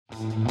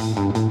How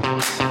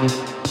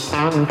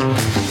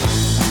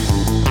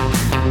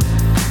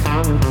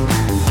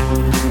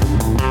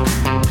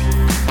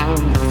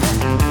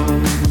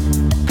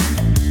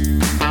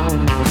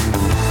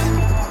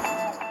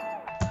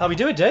we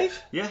doing,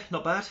 Dave? Yeah,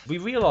 not bad. We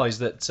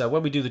realised that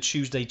when we do the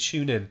Tuesday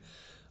tune-in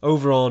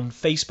over on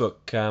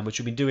Facebook, which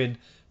we've been doing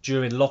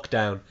during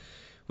lockdown,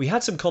 we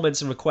had some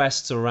comments and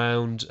requests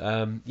around,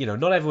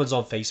 not everyone's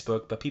on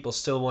Facebook, but people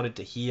still wanted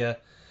to hear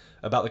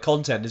about the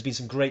content. There's been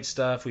some great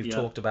stuff. We've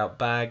talked about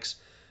bags.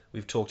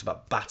 We've talked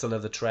about Battle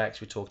of the Treks.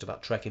 We talked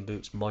about trekking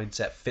boots,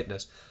 mindset,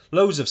 fitness,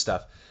 loads of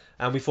stuff.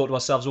 And we thought to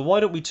ourselves, well,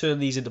 why don't we turn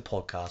these into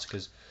podcasts?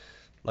 Because,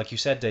 like you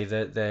said, Dave,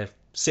 they're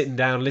sitting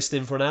down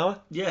listening for an hour.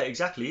 Yeah,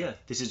 exactly, yeah.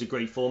 This is a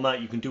great format.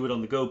 You can do it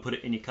on the go, put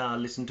it in your car,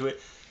 listen to it.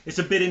 It's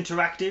a bit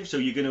interactive, so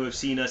you're going to have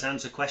seen us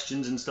answer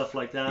questions and stuff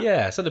like that.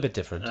 Yeah, it's a little bit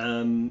different.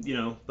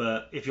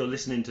 But if you're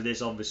listening to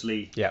this,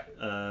 obviously, yeah,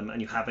 and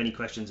you have any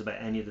questions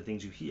about any of the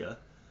things you hear,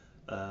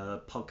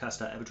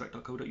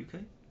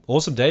 podcast@evertrek.co.uk.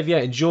 Awesome, Dave. Yeah,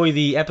 enjoy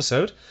the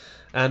episode,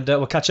 and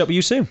we'll catch up with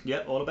you soon. Yeah,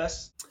 all the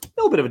best. A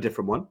little bit of a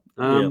different one.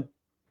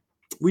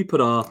 We put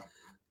our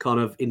kind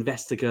of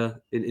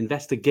investigator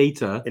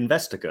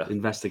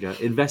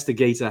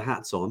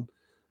hats on.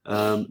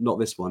 Not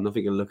this one. I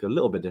think it'll look a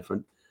little bit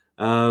different.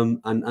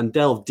 And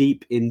delve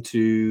deep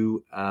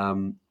into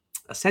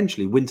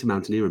essentially winter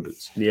mountaineering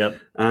boots. Yeah.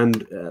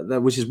 And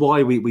which is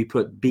why we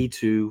put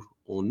B2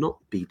 or not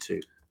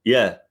B2.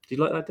 Yeah. Do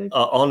you like that, Dave?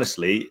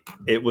 Honestly,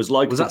 it was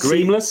like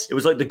seamless? It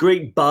was like the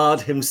great bard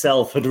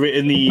himself had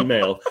written the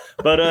email.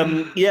 But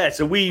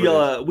so we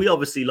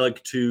obviously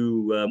like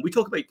to we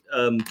talk about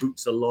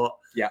boots a lot.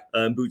 Yeah.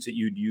 Boots that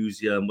you'd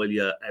use when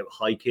you're out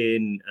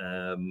hiking,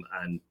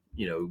 and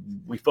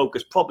we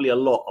focus probably a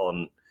lot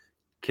on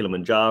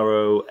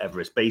Kilimanjaro,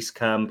 Everest Base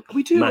Camp,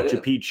 we do,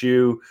 Machu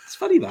Picchu. It's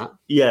funny that.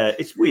 Yeah,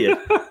 it's weird,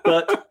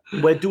 but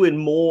we're doing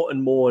more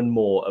and more and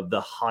more of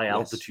the high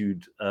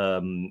altitude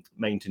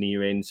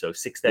mountaineering. So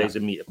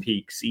 6,000 meter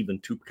peaks, even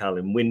Toubkal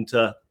in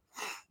winter.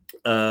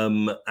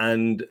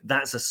 And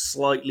that's a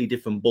slightly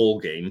different ball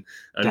game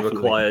and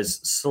requires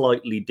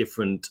slightly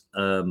different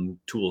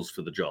tools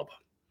for the job.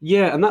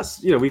 Yeah, and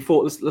that's, we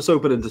thought let's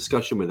open a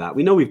discussion with that.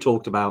 We know we've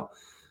talked about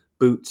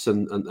boots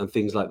and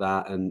things like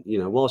that, and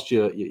whilst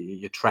you're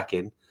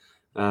trekking,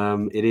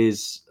 it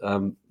is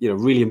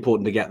really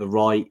important to get the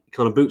right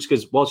kind of boots,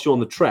 because whilst you're on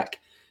the trek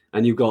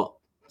and you've got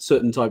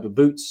certain type of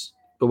boots,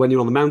 but when you're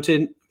on the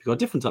mountain you've got a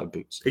different type of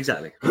boots.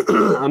 Exactly.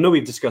 I know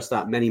we've discussed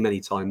that many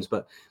times,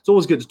 but it's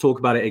always good to talk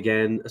about it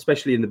again,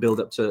 especially in the build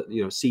up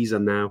to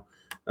season now.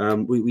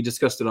 We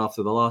discussed it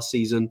after the last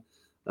season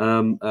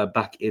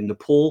back in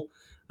Nepal,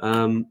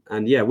 and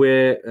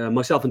we're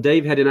myself and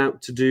Dave heading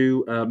out to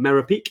do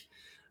Mera Peak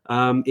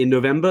in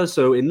November.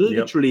 So in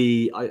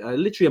literally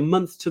a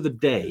month to the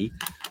day,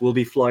 we'll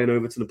be flying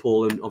over to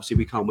Nepal, and obviously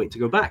we can't wait to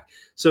go back.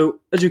 So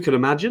as you can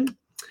imagine,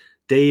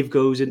 Dave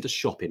goes into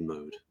shopping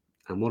mode.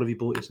 And what have you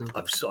bought yourself?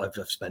 I've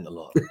spent a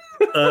lot.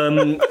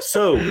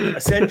 So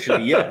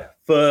essentially,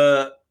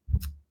 for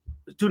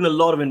doing a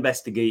lot of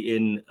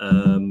investigating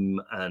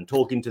and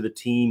talking to the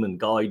team and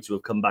guides who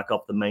have come back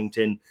up the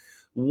mountain,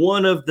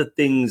 one of the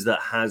things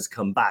that has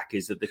come back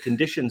is that the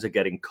conditions are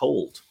getting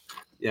cold.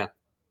 Yeah.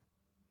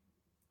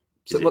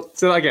 Say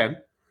that again.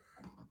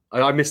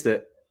 I missed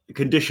it. The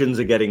conditions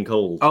are getting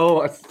cold.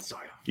 Oh,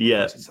 sorry.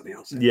 Yeah. Something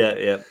else.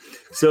 Yeah.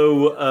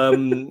 So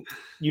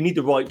you need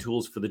the right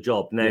tools for the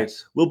job. Now,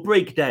 we'll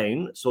break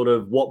down sort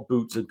of what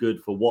boots are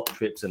good for what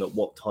trips and at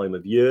what time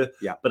of year.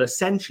 Yeah. But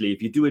essentially,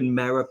 if you're doing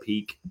Mera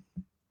Peak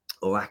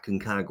or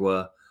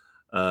Aconcagua,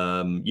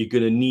 you're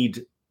going to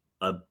need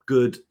a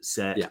good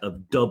set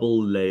of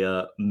double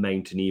layer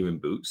mountaineering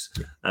boots.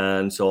 Yeah.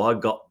 And so I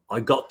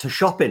got to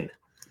shopping.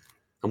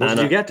 And what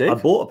did you get, Dave? I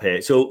bought a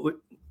pair. So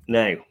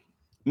now,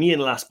 me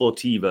and La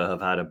Sportiva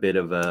have had a bit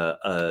of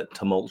a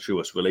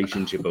tumultuous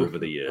relationship over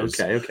the years.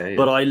 Okay.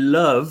 But I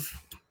love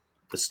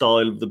the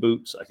style of the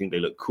boots. I think they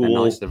look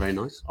cool. They're very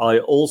nice. I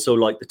also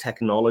like the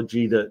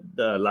technology that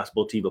La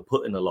Sportiva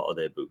put in a lot of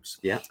their boots.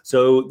 Yeah.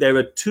 So there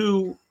are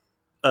two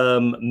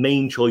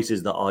main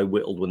choices that I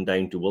whittled one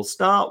down to. We'll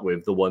start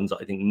with the ones that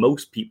I think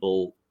most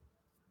people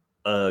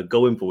are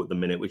going for at the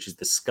minute, which is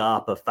the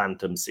Scarpa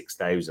Phantom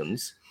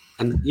 6000s.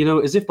 And,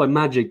 as if by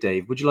magic,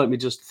 Dave, would you like me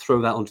to just throw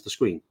that onto the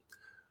screen?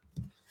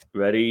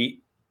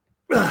 Ready?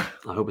 I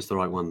hope it's the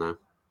right one now.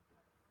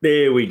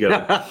 There we go.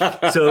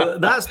 So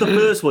that's the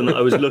first one that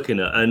I was looking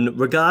at. And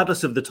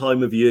regardless of the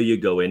time of year you're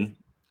going,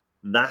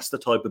 that's the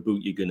type of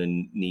boot you're going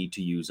to need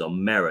to use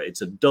on Mera.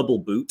 It's a double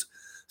boot.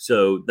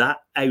 So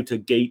that outer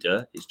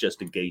gaiter is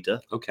just a gaiter.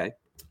 Okay.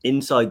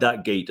 Inside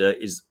that gaiter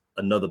is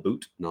another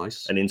boot.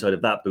 Nice. And inside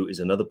of that boot is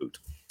another boot,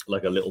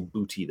 like a little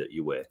bootie that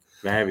you wear.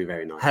 Very,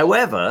 very nice.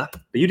 However...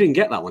 But you didn't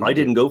get that one, I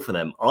didn't go for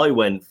them. I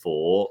went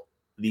for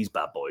these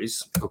bad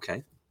boys.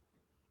 Okay.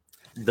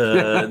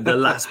 The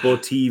La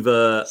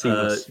Sportiva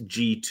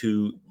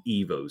G2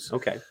 Evos.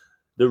 Okay.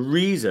 The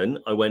reason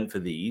I went for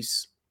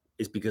these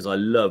is because I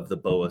love the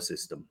BOA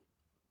system.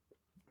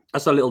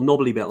 That's a little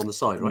knobbly bit on the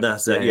side, right?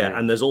 That's it, yeah.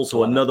 And there's also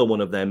I like another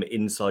one of them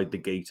inside the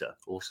gaiter.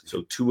 Awesome.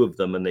 So 2 of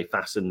them, and they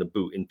fasten the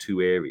boot in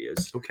 2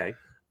 areas. Okay.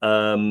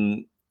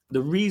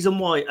 The reason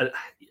why,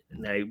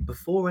 now,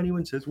 before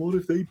anyone says, what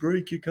if they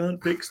break, you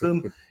can't fix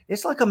them?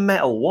 It's like a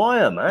metal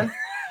wire, man.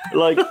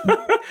 Like,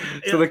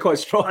 so they're quite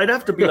strong. I'd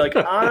have to be like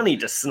Arnie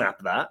to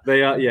snap that.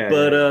 They are, yeah.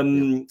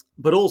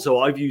 But also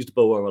I've used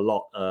BOA a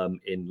lot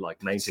in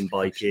like mountain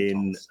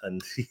biking,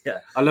 and yeah.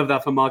 I love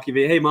that for Marky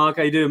V. Hey, Mark,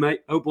 how you doing,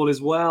 mate? Hope all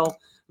is well.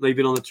 They've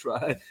been on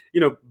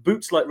the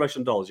boots like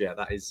Russian dolls. Yeah,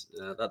 that is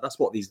that's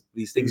what these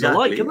things are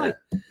like, aren't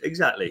they?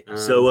 Exactly.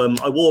 So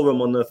I wore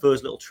them on the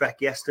first little trek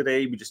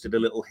yesterday. We just did a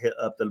little hit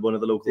up one of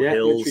the local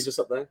hills. Just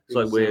up there.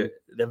 So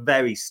they're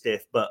very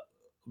stiff, but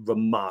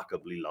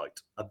remarkably light,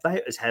 about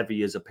as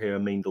heavy as a pair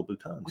of Maindel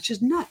Boutons. Which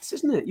is nuts,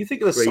 isn't it? You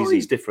think of the Crazy.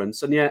 size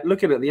difference, and yet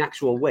looking at the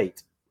actual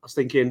weight, I was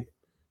thinking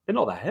they're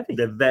not that heavy.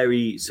 They're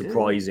very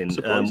surprising,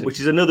 surprising. Which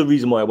is another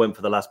reason why I went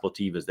for the Las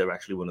Sportivas. They're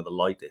actually one of the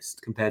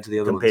lightest compared to the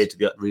other ones.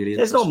 Really,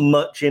 there's not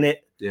much in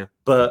it. Yeah,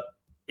 but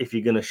if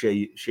you're gonna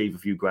shave a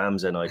few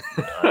grams, then I'm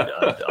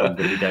gonna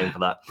be down for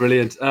that.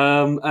 Brilliant.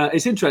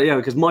 It's interesting, yeah,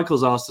 because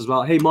Michael's asked as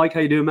well. Hey, Mike, how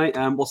you doing, mate?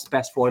 What's the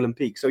best for Island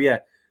Peak? So yeah,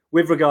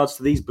 with regards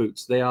to these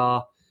boots, they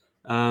are.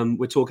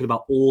 We're talking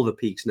about all the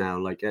peaks now.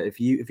 Like if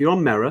you're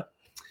on Mera,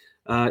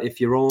 if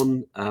you're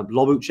on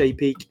Lobuche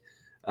Peak,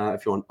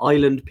 if you're on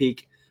Island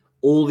Peak,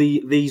 all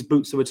these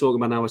boots that we're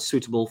talking about now are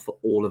suitable for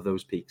all of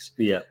those peaks.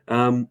 Yeah.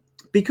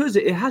 Because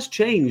it has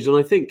changed, and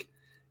I think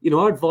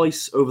our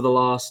advice over the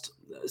last,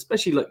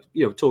 especially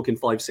talking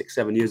 5, 6,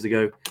 7 years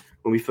ago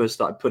when we first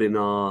started putting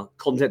our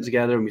content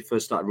together and we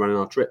first started running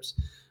our trips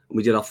and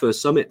we did our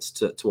first summits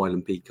to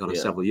Island Peak kind of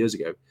several years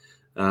ago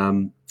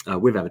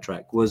with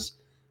Evertrek was.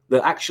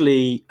 That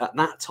actually at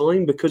that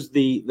time, because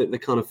the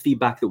kind of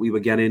feedback that we were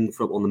getting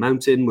from on the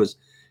mountain was,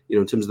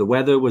 in terms of the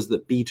weather, was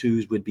that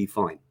B2s would be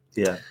fine.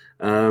 Yeah.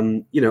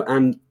 And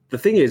the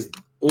thing is,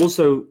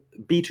 also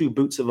B2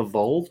 boots have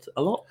evolved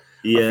a lot.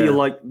 Yeah. I feel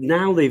like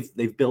now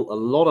they've built a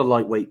lot of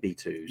lightweight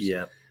B2s.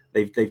 Yeah.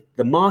 The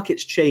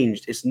market's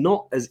changed. It's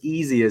not as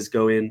easy as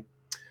going,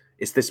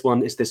 it's this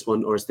one,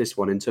 or it's this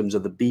one in terms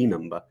of the B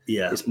number.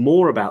 Yeah. It's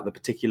more about the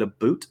particular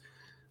boot.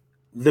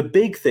 The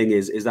big thing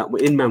is that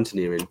we're in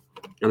mountaineering.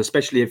 And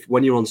especially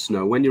when you're on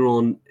snow, when you're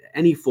on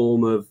any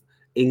form of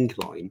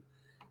incline,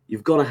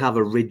 you've got to have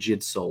a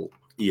rigid sole.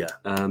 Yeah.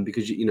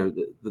 Because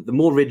the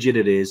more rigid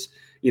it is,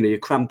 your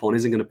crampon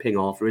isn't going to ping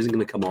off or isn't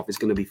going to come off. It's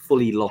going to be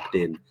fully locked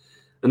in.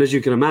 And as you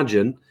can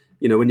imagine,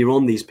 when you're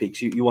on these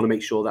peaks, you want to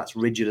make sure that's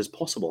rigid as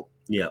possible.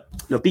 Yeah.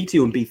 Now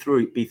B2 and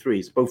B3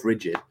 is both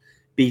rigid.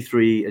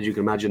 B3, as you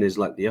can imagine, is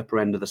like the upper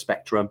end of the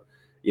spectrum.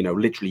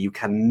 Literally you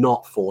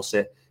cannot force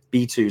it.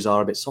 B2s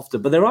are a bit softer,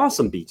 but there are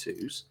some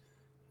B2s.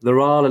 There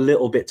are a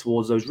little bit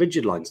towards those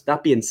rigid lines.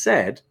 That being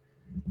said,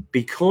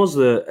 because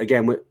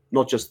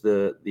not just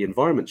the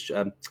environment,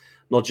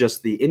 not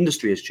just the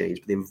industry has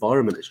changed, but the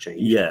environment has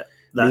changed. Yeah,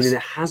 meaning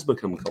it has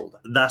become colder.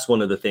 That's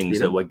one of the things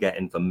that we're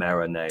getting from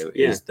Mera now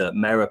is that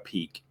Mera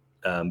Peak,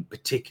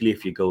 particularly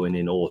if you're going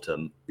in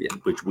autumn,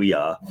 which we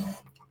are,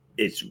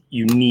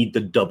 you need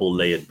the double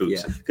layered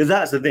boots because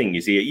that's the thing.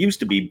 You see, it used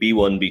to be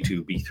B1,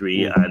 B2,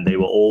 B3, and they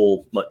were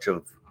all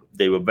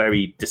they were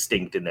very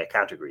distinct in their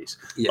categories.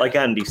 Yeah. Like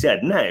Andy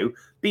said, now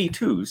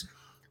B2s,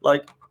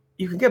 like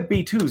you can get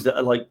B2s that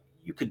are like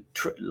you could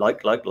like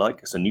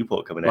it's a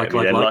Newport coming out.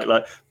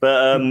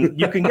 But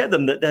you can get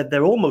them that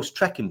they're almost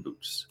trekking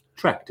boots.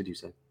 Trek, did you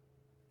say?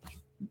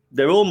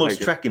 They're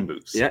almost trekking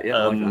boots.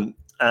 Yeah.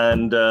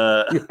 And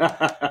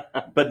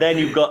but then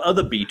you've got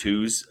other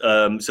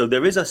B2s. So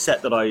there is a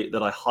set that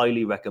I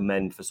highly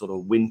recommend for sort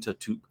of winter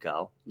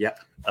Toupcal. Yeah.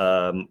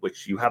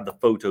 Which you have the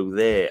photo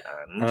there,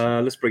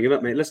 and let's bring it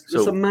up, mate. Let's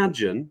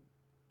imagine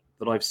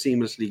that I've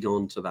seamlessly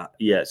gone to that.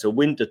 Yeah. So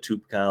winter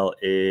Toupcal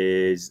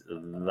is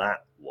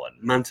that one.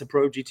 Manta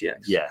Pro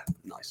GTX. Yeah.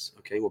 Nice.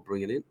 Okay, we'll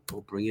bring it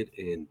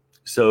in.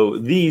 So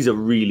these are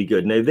really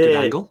good. Now they're good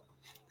angle.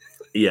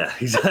 Yeah,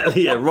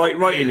 exactly. Yeah,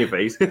 right in your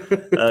face.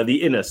 The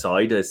inner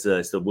side is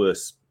the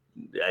worst.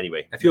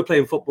 Anyway, if you're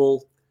playing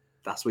football,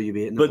 that's where you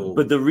be hitting the ball.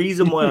 But the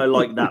reason why I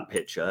like that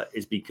picture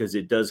is because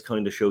it does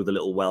kind of show the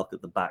little welt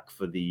at the back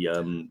for the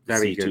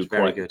very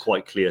C2 good.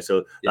 quite clear.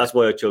 So that's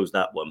why I chose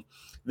that one.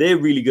 They're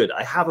really good.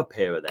 I have a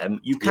pair of them.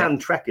 You can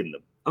trek in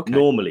them. Okay.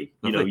 Normally,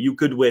 you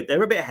could wear.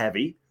 They're a bit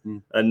heavy,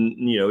 and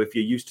if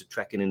you're used to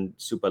trekking in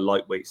super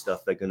lightweight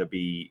stuff, they're going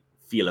to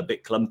feel a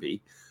bit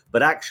clumpy.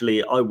 But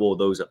actually, I wore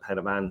those at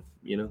Panavan,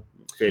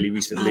 fairly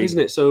recently. Isn't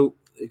it? So,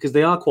 because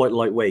they are quite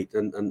lightweight,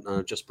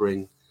 and just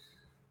bring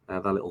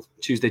that little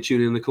Tuesday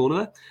tune in the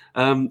corner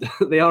there.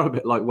 They are a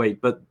bit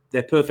lightweight, but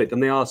they're perfect,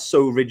 and they are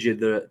so rigid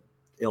that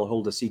it'll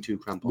hold a C2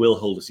 crampon. Will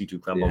hold a C2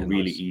 crampon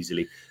really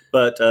easily.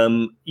 But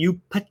you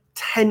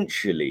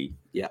potentially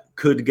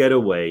could get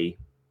away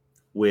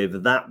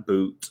with that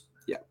boot,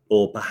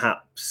 or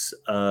perhaps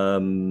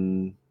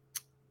like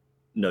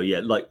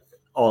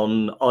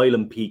on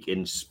Island Peak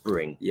in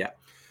spring. Yeah.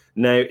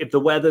 Now, if the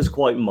weather's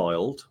quite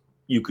mild,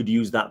 you could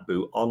use that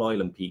boot on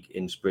Island Peak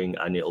in spring,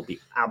 and it'll be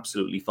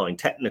absolutely fine.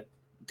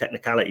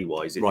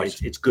 Technicality-wise,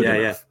 it's good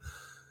enough.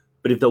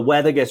 But if the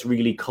weather gets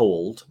really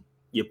cold,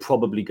 you're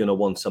probably going to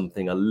want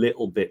something a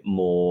little bit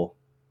more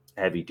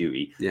heavy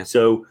duty. Yeah.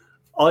 So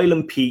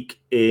Island Peak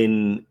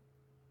in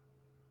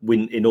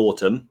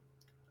autumn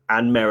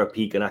and Mera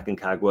Peak and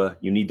Aconcagua,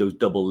 you need those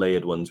double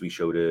layered ones we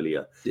showed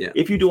earlier. Yeah.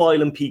 If you do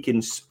Island Peak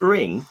in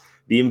spring,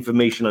 the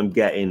information I'm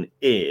getting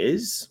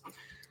is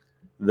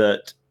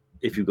that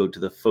if you go to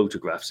the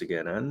photographs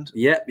again, and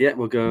Yeah,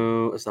 we'll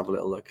go. Let's have a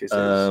little look. It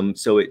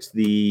says, so it's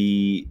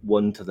the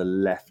one to the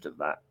left of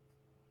that.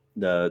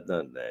 There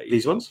you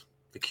these go. ones,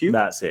 the cube.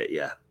 That's it.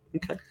 Yeah.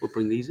 Okay, we'll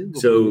bring these in.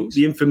 So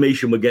the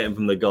information we're getting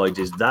from the guides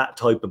is that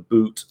type of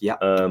boot. Yeah.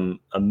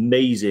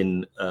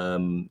 Amazing.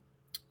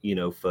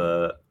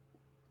 For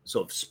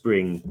sort of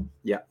spring.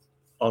 Yeah.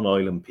 On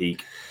Island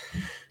Peak.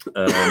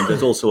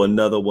 There's also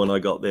another one I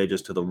got there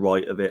just to the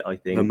right of it. I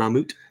think the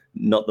Mammut,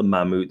 not the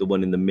Mammut, the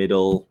one in the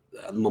middle.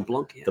 Mont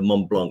Blanc. Yeah. The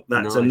Mont Blanc.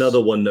 That's Nice. another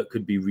one that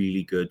could be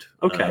really good.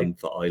 Okay.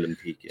 For Island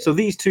Peak. Yeah. So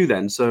these two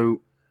then. So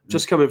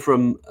just coming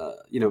from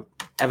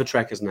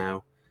Evertrekkers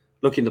now,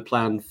 looking to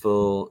plan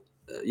for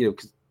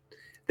because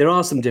there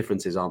are some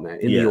differences, aren't there,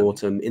 in the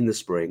autumn, in the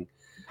spring,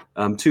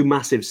 two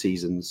massive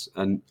seasons,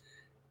 and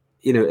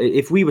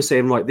if we were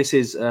saying right, this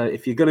is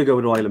if you're going to go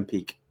to Island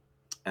Peak,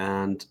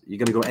 and you're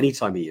going to go any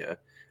time of year,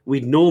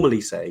 we'd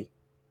normally say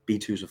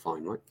B2s are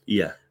fine, right?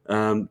 Yeah.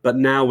 But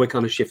now we're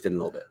kind of shifting a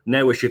little bit.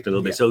 Now we're shifting a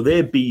little bit. So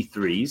they're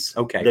B3s.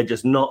 Okay. They're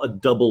just not a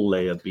double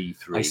layer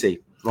B3. I see.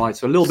 Right.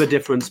 So a little bit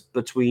difference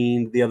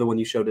between the other one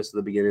you showed us at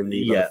the beginning,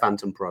 the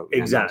Phantom Pro.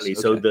 Exactly. Yeah,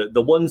 nice. So Okay.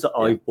 the ones that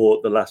I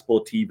bought, the La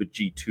Sportiva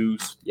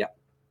G2s. Yeah.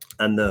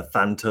 And the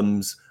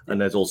Phantoms,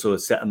 and there's also a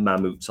set of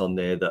Mammuts on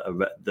there that are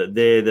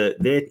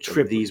they're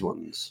So these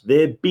ones.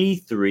 They're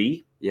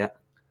B3. Yeah.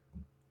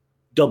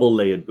 Double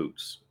layered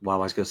boots. Wow,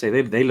 I was going to say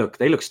they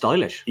look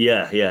stylish.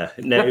 Yeah.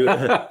 Now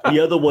the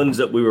other ones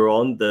that we were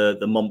on,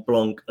 the Mont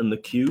Blanc and the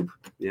Cube,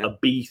 Yeah. are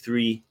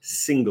B3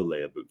 single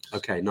layer boots.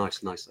 Okay,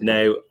 nice.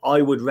 Now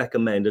I would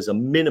recommend as a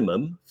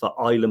minimum for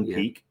Island Yeah.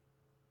 Peak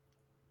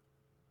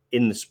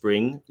in the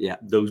spring, Yeah.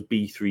 those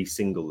B3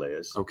 single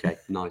layers. Okay,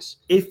 nice.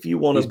 If you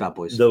want These bad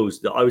boys.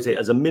 those, I would say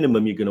as a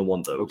minimum you're going to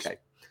want those. Okay.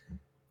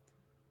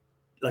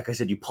 Like I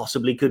said, you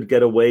possibly could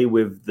get away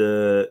with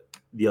the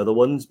other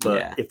ones, but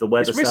Yeah. if the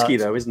weather It's risky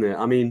starts, though, isn't it?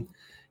 I mean,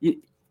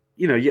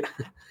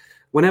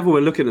 whenever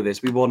we're looking at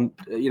this, we want,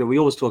 we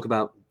always talk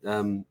about,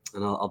 and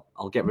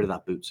I'll get rid of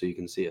that boot so you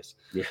can see us.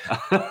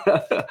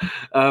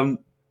 Yeah.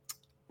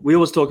 We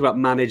always talk about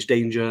managed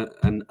danger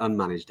and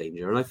unmanaged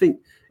danger, and I think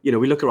we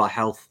look at our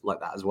health like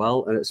that as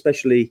well, and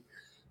especially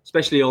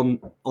on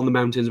the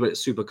mountains when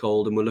it's super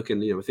cold, and we're looking,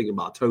 we're thinking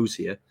about our toes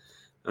here.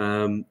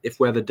 If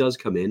weather does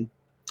come in,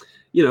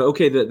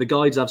 okay, the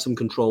guides have some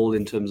control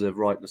in terms of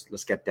right,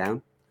 let's get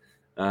down.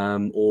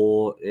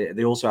 Or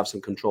they also have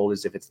some control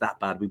as if it's that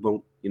bad, we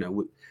won't,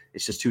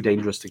 it's just too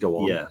dangerous to go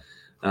on. Yeah.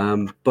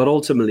 But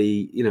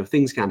ultimately,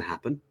 things can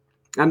happen.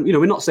 And,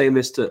 we're not saying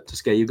this to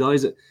scare you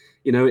guys.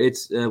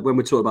 It's when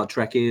we talk about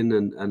trekking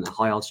and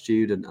high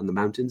altitude and the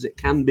mountains, it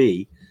can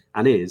be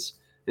and is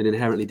an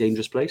inherently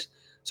dangerous place.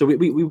 So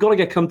we've got to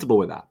get comfortable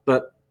with that.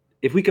 But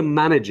if we can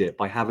manage it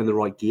by having the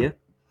right gear,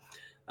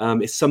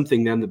 it's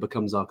something then that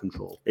becomes our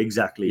control.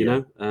 Exactly.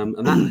 And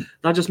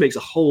that just makes a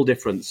whole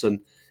difference. And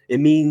it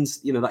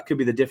means, that could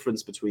be the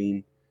difference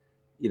between,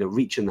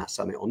 reaching that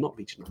summit or not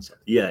reaching that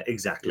summit. Yeah,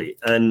 exactly.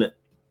 And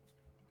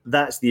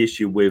that's the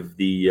issue with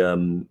the,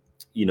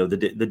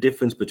 the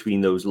difference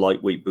between those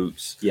lightweight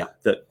boots. Yeah.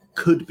 That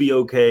could be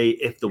okay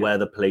if the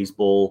weather plays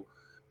ball,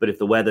 but if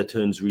the weather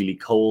turns really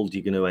cold,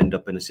 you're going to end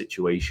up in a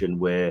situation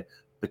where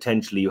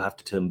potentially you have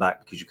to turn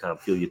back because you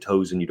can't feel your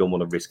toes and you don't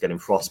want to risk getting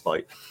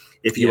frostbite.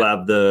 If you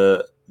have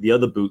the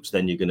other boots,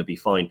 then you're going to be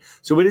fine.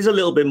 So it is a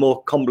little bit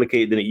more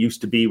complicated than it used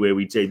to be, where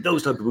we'd say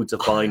those type of boots are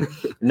fine.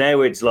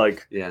 Now it's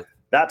like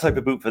that type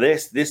of boot for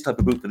this type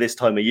of boot for this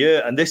time of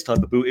year, and this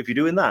type of boot if you're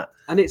doing that.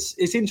 And it's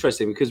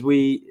interesting because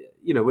we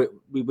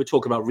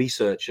talk about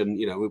research, and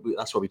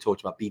that's why we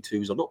talked about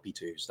B2s or not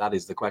B2s. That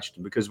is the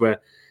question, because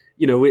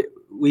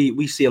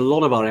we see a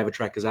lot of our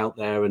Evertrekkers out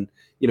there, and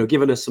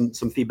giving us some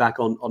feedback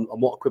on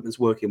what equipment's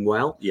working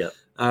well. Yeah.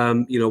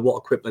 What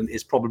equipment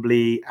is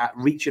probably at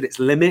reaching its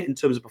limit in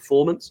terms of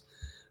performance.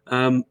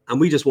 And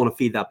we just want to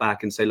feed that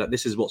back and say, look,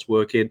 this is what's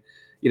working,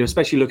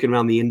 especially looking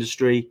around the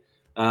industry,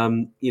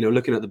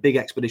 looking at the big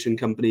expedition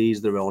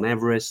companies that are on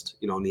Everest,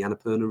 on the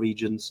Annapurna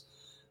regions.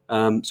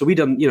 So we've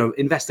done,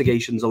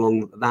 investigations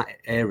along that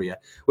area.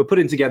 We're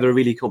putting together a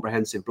really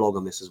comprehensive blog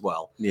on this as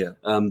well. Yeah.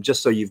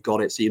 Just so you've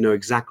got it, so you know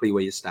exactly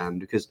where you stand,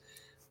 because,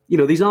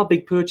 these are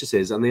big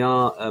purchases, and they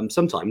are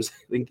sometimes,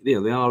 they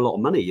are a lot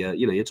of money.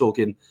 You're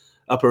talking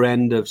upper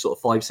end of sort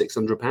of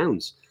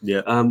 £500-600.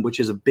 Yeah. Which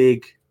is a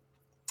big,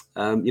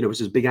 which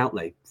is a big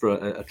outlay for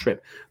a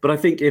trip. But I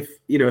think if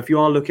you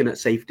are looking at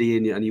safety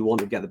and you want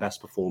to get the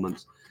best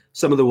performance,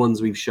 some of the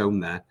ones we've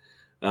shown there,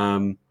 are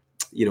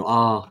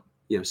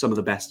some of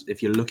the best.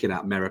 If you're looking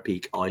at Mera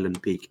Peak,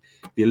 Island Peak,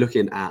 if you're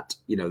looking at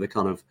the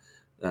kind of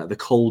the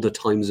colder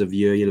times of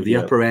year, the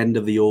upper end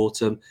of the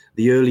autumn,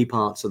 the early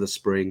parts of the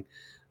spring,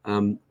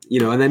 You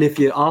know, and then if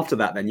you're after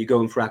that, then you're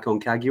going for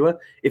Aconcagua.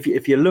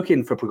 If you're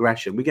looking for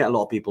progression, we get a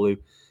lot of people who,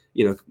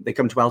 you know, they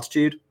come to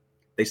altitude,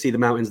 they see the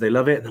mountains, they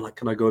love it, and they're like,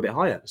 can I go a bit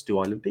higher? Let's do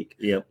Island Peak.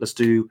 Yeah. Let's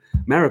do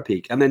Mera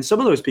Peak. And then some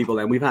of those people,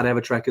 then we've had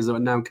Evertrekkers that are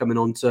now coming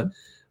on to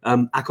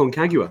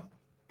Aconcagua.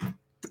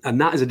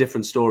 And that is a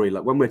different story.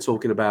 Like when we're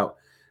talking about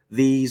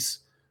these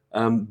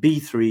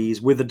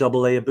B3s with the double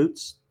layer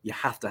boots, you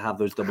have to have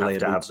those double layer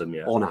boots them,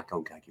 yeah. on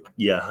Aconcagua.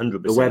 Yeah,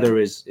 100%. The weather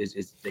is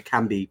it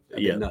can be a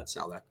bit nuts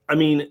out there. I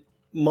mean,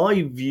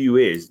 my view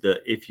is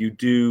that if you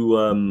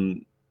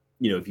do,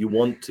 you know, if you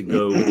want to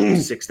go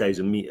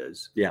 6,000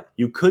 meters,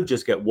 you could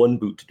just get one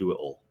boot to do it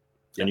all,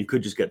 and you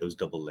could just get those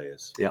double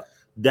layers. Yeah,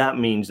 that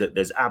means that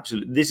there's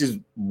this is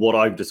what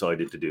I've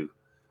decided to do.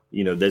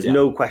 You know, there's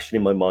no question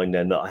in my mind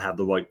then that I have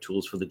the right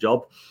tools for the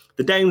job.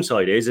 The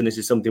downside is, and this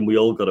is something we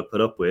all got to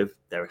put up with,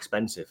 they're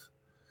expensive.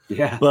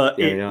 Yeah, but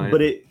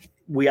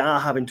we are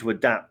having to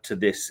adapt to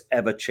this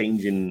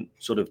ever-changing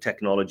sort of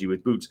technology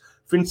with boots.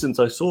 For instance,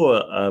 I saw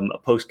a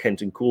post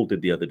Kenton Cool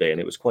did the other day, and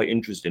it was quite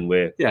interesting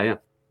where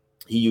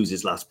he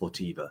uses La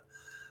Sportiva,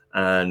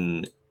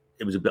 and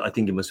it was a bit, I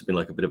think it must have been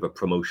like a bit of a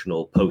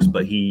promotional post,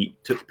 but he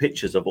took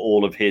pictures of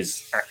all of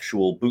his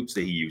actual boots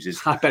that he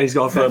uses. I bet he's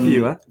got a fair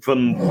few, huh?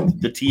 From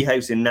the tea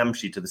house in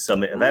Namche to the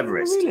summit of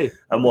Everest. Really?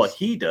 And what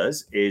he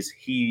does is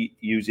he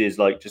uses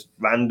like just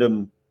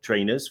random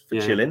trainers for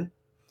chilling.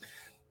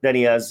 Then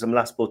he has some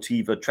La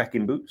Sportiva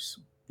trekking boots.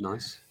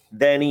 Nice.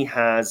 Then he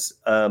has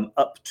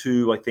up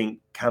to, I think,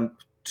 Camp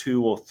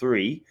 2 or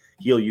 3,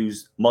 he'll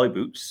use my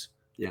boots.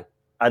 Yeah.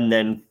 And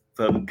then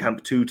from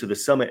Camp 2 to the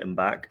summit and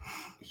back,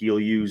 he'll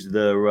use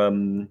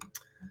the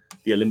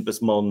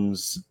Olympus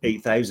Mons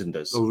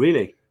 8000ers. Oh,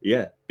 really?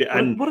 Yeah.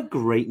 And what a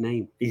great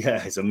name.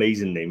 Yeah, it's an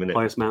amazing name, isn't it?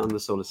 Highest mountain in the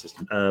solar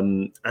system.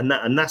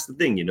 And that's the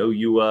thing, you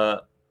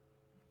know,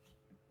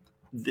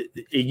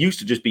 it used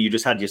to just be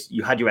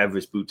you had your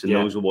Everest boots and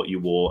those were what you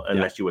wore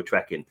unless you were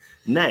trekking.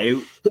 Now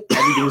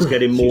everything's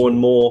getting more and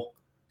more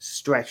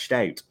stretched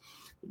out.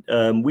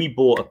 We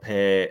bought a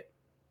pair.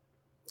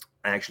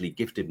 I actually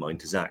gifted mine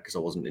to Zach because I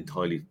wasn't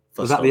entirely fussed.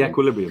 Was that the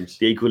Equilibriums?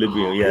 The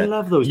Equilibrium, yeah. I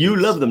love those. You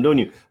love them, don't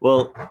you?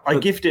 Well, I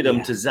gifted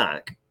them to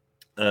Zach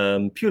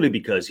purely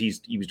because he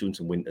was doing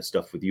some winter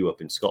stuff with you up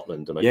in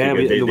Scotland, and I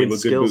figured they were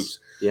good boots.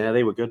 Yeah,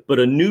 they were good. But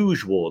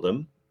Anuj wore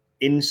them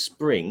in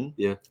spring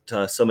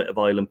to Summit of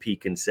Island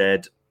Peak and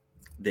said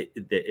that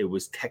it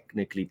was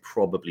technically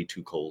probably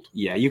too cold.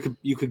 Yeah, you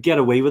could get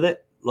away with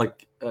it.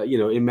 Like you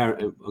know, I'm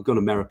going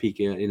to Mera Peak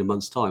in a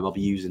month's time. I'll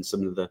be using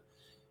some of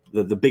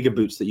the bigger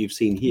boots that you've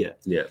seen here.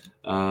 Yeah.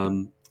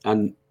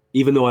 And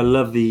even though I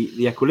love the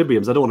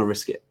Equilibriums, I don't want to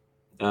risk it.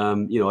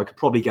 You know, I could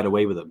probably get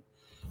away with them.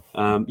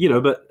 You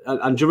know, but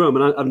and Jerome,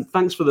 and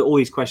thanks for all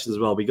these questions as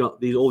well. We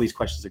got all these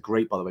questions are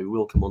great, by the way. We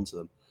will come on to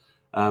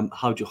them.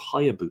 How do you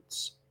hire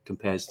boots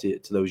compares to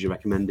those you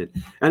recommended?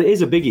 And it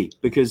is a biggie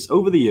because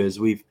over the years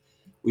we've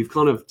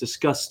kind of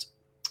discussed,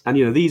 and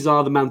you know, these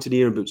are the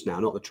mountaineering boots now,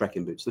 not the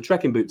trekking boots. The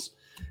trekking boots,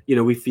 you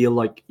know, we feel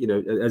like, you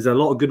know, there's a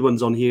lot of good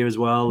ones on here as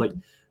well. Like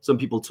some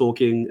people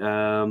talking,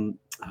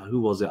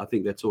 who was it? I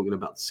think they're talking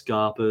about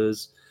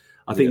Scarpas.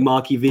 I think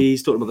Marky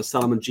V's talking about the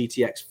Salomon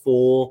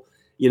GTX4,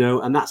 you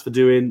know, and that's for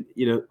doing,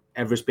 you know,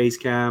 Everest Base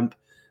Camp.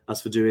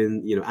 That's for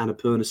doing, you know,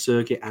 Annapurna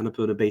Circuit,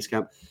 Annapurna Base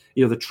Camp.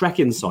 You know, the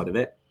trekking side of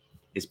it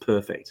is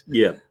perfect.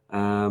 Yeah.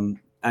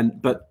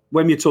 But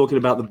when you're talking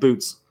about the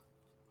boots,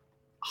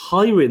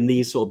 hiring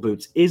these sort of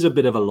boots is a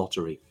bit of a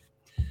lottery.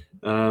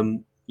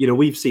 You know,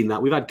 we've seen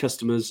that. We've had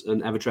customers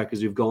and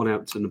Evertrekkers who've gone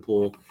out to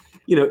Nepal.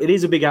 You know, it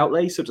is a big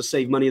outlay, so to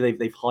save money,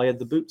 they've hired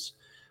the boots,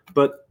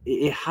 but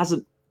it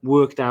hasn't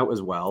worked out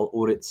as well,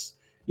 or it's,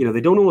 you know,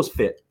 they don't always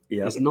fit.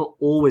 Yeah. There's not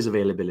always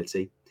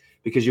availability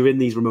because you're in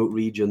these remote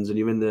regions and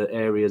you're in the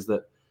areas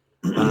that,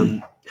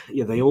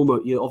 they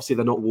almost, obviously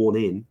they're not worn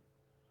in,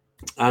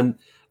 and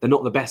they're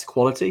not the best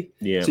quality.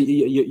 Yeah. So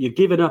you're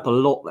giving up a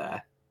lot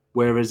there.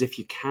 Whereas if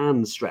you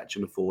can stretch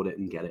and afford it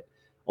and get it,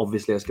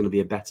 obviously that's going to be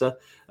a better.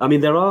 I mean,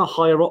 there are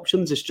higher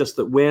options. It's just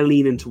that we're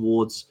leaning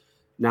towards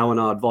now, and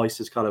our advice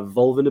is kind of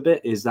evolving a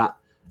bit, is that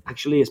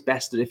actually it's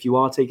best that if you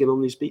are taking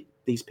on these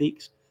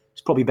peaks,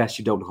 it's probably best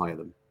you don't hire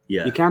them.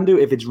 Yeah. You can do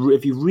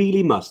if you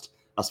really must,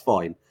 that's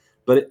fine.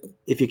 But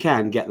if you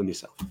can, get them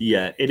yourself.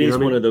 Yeah, it is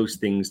one of those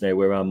things now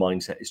where our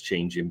mindset is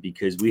changing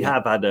because we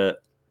have had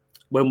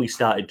when we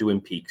started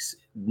doing peaks,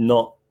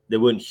 there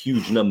weren't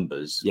huge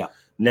numbers. Yeah.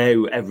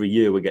 Now, every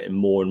year, we're getting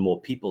more and more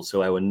people.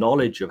 So our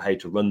knowledge of how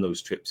to run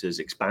those trips has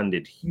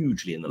expanded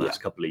hugely in the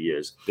last couple of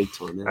years. Big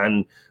time, yeah.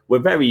 And we're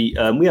very,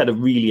 we had a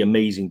really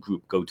amazing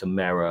group go to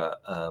Mera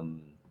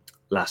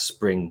last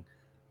spring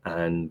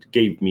and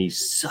gave me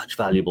such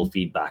valuable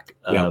feedback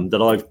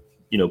that I've,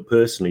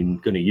 personally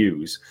going to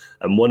use.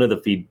 And one of the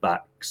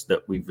feedbacks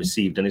that we've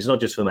received, and it's not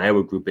just from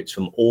our group, it's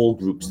from all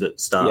groups that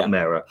start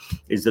Mera,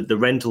 is that the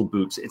rental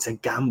boots, it's a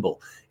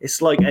gamble.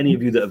 It's like any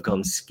of you that have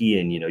gone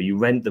skiing, you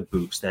rent the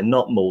boots, they're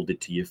not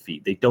molded to your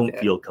feet. They don't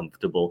feel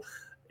comfortable.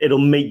 It'll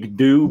make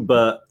do,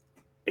 but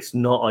it's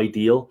not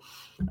ideal.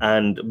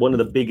 And one of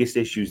the biggest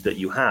issues that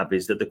you have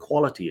is that the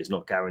quality is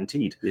not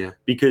guaranteed. Yeah.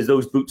 Because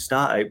those boots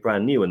start out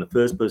brand new, and the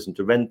first person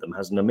to rent them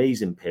has an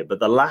amazing pair, but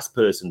the last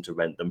person to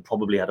rent them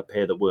probably had a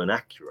pair that weren't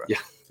accurate,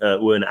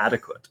 weren't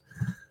adequate.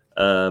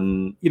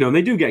 And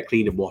they do get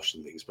cleaned and washed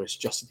and things, but it's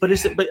just. But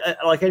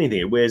like anything,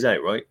 it wears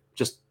out, right?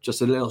 Just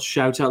a little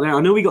shout out there.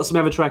 I know we got some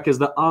Evertrekkers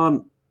that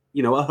aren't,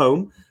 at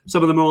home.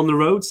 Some of them are on the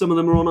road. Some of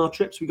them are on our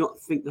trips. I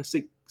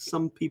think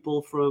some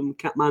people from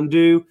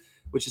Kathmandu,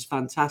 which is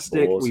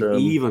fantastic. Awesome. We've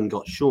even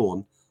got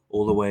Sean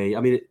all the way. I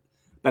mean,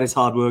 bet it's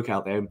hard work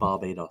out there in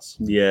Barbados.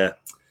 Yeah.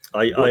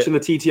 Watching the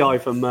TTI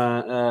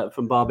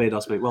from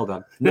Barbados, mate. Well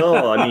done.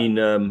 No, I mean,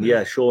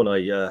 Sean,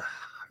 I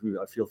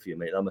feel for you,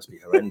 mate. That must be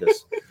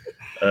horrendous.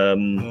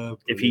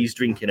 If he's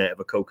drinking out of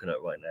a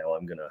coconut right now,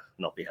 I'm gonna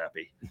not be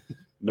happy.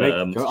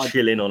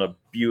 Chilling on a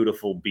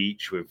beautiful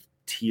beach with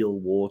teal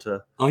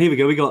water. Oh, here we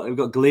go. We've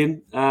got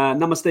Glyn.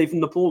 Namaste from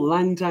Nepal.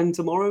 Langtang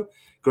tomorrow.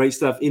 Great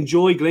stuff.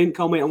 Enjoy, Glyn.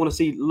 Can't wait. I want to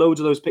see loads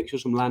of those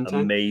pictures from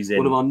Langtang. Amazing.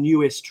 One of our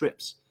newest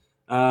trips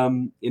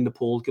in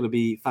Nepal. Going to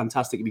be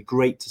fantastic. It'd be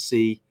great to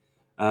see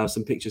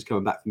some pictures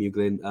coming back from you,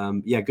 Glyn.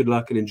 Good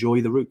luck and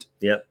enjoy the route.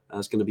 Yep.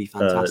 It's going to be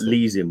fantastic.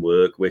 Lee's in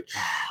work, which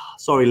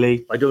sorry,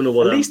 Lee. I don't know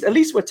what. At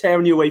least we're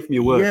tearing you away from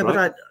your work. Yeah,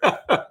 right?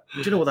 but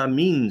do you know what that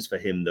means for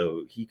him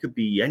though? He could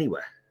be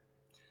anywhere.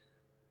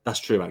 That's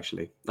true,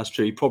 actually. That's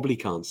true. He probably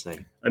can't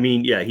say. I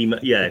mean,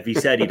 if he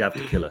said, he'd have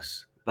to kill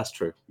us. That's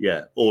true.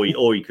 Yeah, or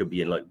he could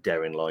be in like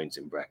Darren Lines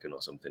in Brecon or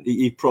something.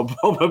 He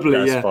probably.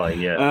 That's fine.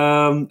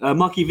 Yeah.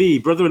 Marky V,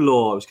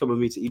 brother-in-law, was coming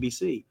with me to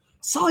EBC.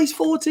 Size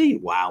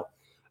 14. Wow.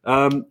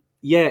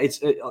 It's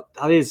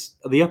that is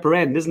the upper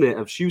end, isn't it,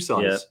 of shoe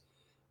size?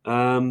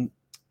 Yeah.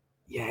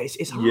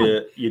 It's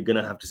hard. You're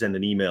gonna have to send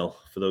an email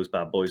for those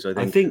bad boys.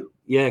 I think.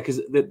 Because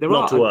they're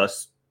not to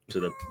us, to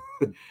the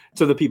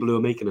to the people who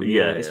are making them.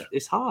 Yeah,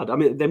 it's hard. I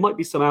mean, there might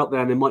be some out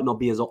there, and there might not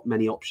be as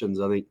many options.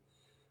 I think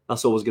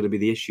that's always going to be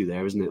the issue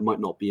there, isn't it? It might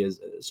not be as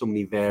so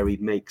many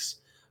varied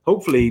makes.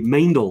 Hopefully,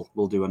 Maindel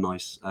will do a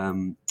nice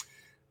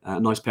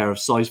pair of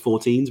size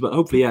 14s. But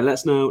hopefully, let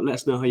us know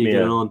how you're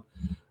getting on.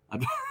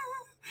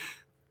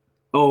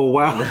 Oh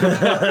wow,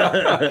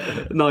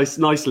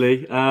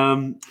 nicely.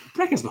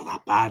 Brecken's not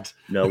that bad.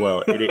 No,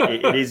 well,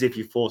 it is if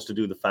you're forced to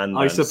do the fan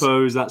dance. I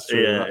suppose that's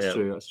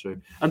true. That's true.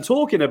 And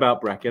talking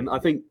about Brecon, I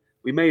think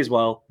we may as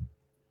well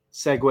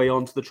segue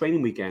on to the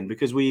training weekend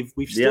because we've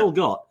still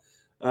got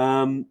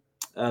some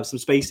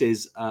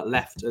spaces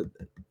left.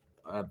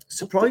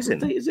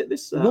 Surprising. Is it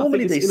this?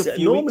 Normally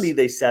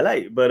they sell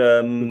out,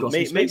 but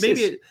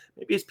maybe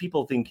it's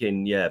people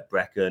thinking,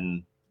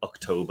 Brecon,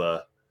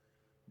 October.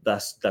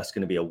 That's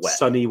going to be a wet,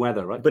 sunny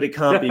weather, right? But it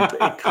can't be.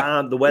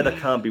 The weather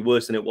can't be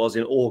worse than it was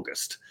in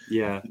August.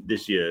 Yeah,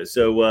 this year.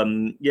 So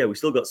we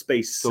still got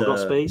space. Still got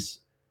space.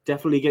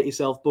 Definitely get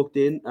yourself booked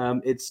in.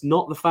 It's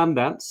not the fan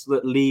dance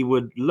that Lee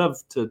would love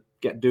to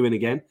get doing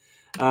again,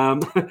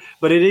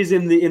 but it is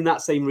in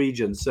that same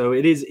region. So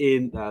it is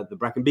in the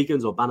Brecon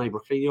Beacons or Banau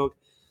Breconiog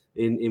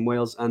in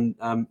Wales, and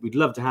we'd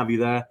love to have you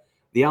there.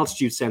 The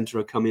Altitude Centre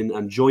are coming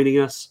and joining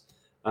us.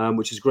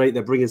 Which is great.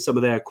 They're bringing some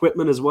of their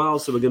equipment as well,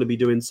 so we're going to be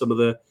doing some of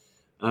the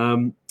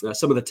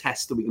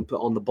tests that we can put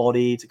on the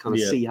body to kind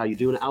of see how you're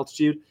doing at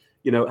altitude.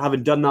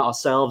 Having done that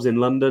ourselves in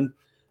London,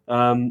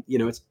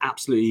 it's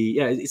absolutely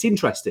it's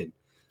interesting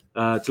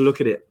to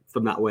look at it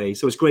from that way.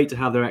 So it's great to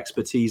have their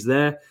expertise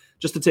there,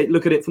 just to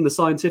look at it from the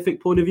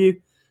scientific point of view.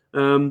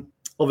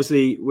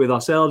 Obviously, with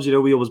ourselves,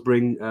 we always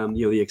bring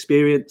the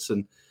experience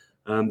and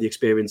the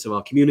experience of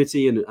our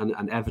community and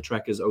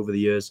Evertrekkers over the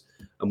years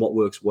and what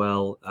works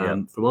well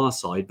from our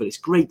side. But it's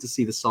great to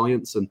see the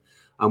science and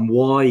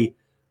why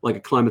like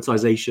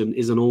acclimatization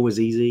isn't always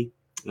easy.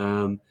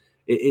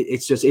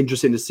 It's just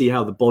interesting to see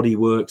how the body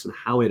works and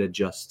how it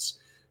adjusts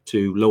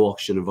to low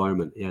oxygen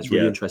environment. Yeah, it's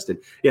really interesting.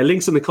 Yeah,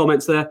 links in the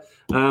comments there.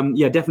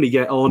 Definitely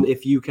get on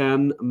if you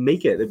can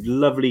make it. It'd be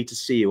lovely to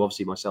see you.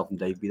 Obviously, myself and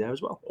Dave be there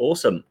as well.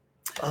 Awesome.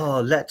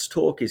 Oh, Let's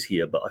Talk is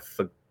here, but I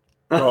forgot.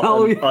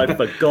 I've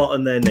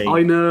forgotten their name.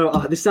 I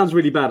know. This sounds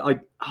really bad.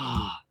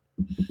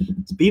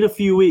 It's been a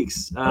few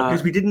weeks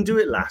because we didn't do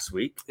it last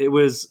week. It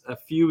was a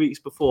few weeks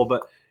before,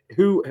 but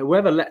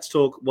whoever Let's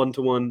Talk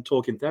one-to-one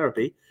talking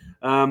therapy,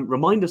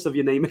 remind us of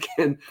your name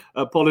again.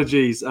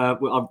 Apologies.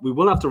 We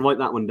will have to write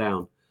that one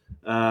down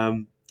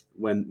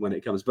when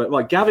it comes. But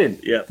right, Gavin.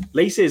 Yeah.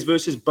 Laces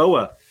versus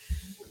Boa.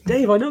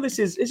 Dave, I know this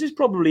is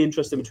probably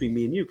interesting between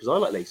me and you because I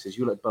like laces,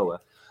 you like Boa.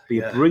 But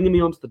you're bringing me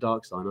onto the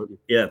dark side, aren't you?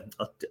 Yeah.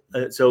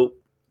 So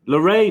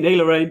Lorraine, hey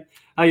Lorraine,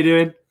 how you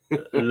doing?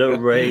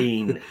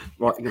 Lorraine.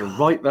 Right, I'm gonna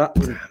write that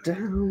one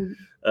down.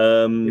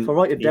 If I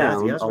write it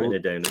down, he has written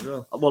it down as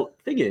well. Well,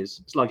 thing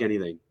is, it's like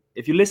anything.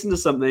 If you listen to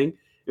something,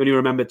 you only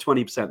remember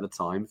 20% of the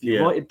time. If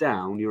you write it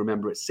down, you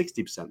remember it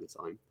 60% of the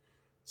time.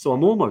 So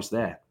I'm almost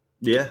there.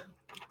 Yeah.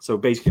 So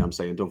basically, I'm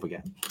saying, don't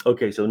forget.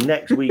 Okay, so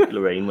next week,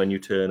 Lorraine, when you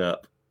turn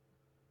up,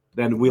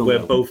 then we're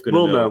both going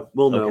to know.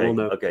 We'll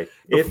know. Okay.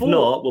 If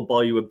not, we'll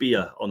buy you a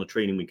beer on a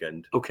training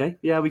weekend. Okay.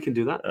 Yeah, we can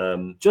do that.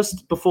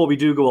 Just before we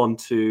do go on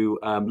to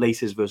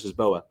Laces versus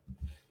Boa,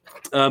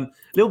 a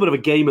little bit of a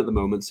game at the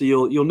moment. So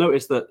you'll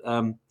notice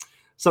that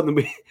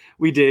something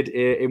we did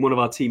in one of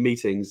our team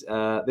meetings.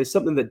 There's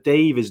something that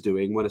Dave is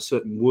doing when a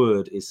certain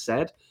word is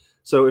said.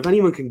 So if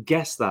anyone can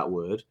guess that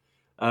word,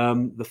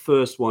 the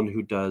first one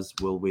who does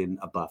will win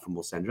a buff, and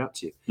we'll send it out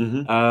to you.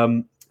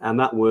 Mm-hmm. And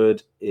that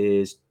word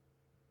is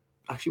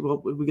actually,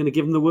 well, we're going to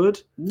give them the word.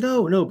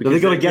 No, because they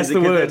got to guess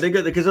the word.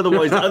 Because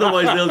otherwise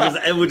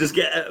we'll just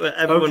get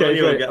everyone on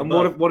you. Okay, and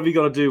what have you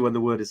got to do when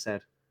the word is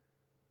said?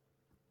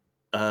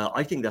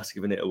 I think that's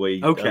giving it away.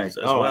 Okay, as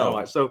well. All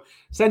right. So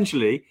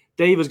essentially,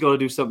 Dave has got to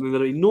do something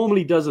that he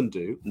normally doesn't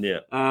do. Yeah.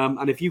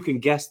 And if you can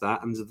guess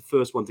that, and is the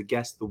first one to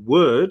guess the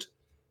word,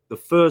 the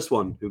first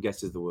one who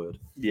guesses the word,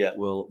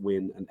 will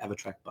win an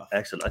Evertrek buff.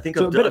 Excellent. I think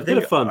so a bit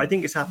of fun. I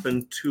think it's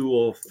happened 2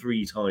 or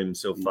 3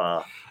 times so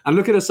far. And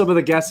looking at some of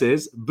the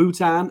guesses,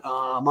 Bhutan,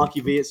 Marky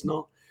V, it's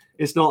not.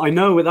 I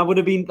know that would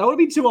have been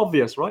too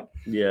obvious, right?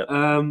 Yeah.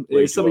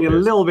 It's something a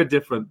little bit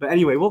different. But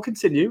anyway, we'll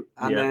continue,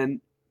 and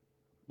then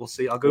we'll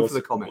see. I'll go for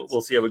the comments.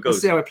 We'll see how it goes.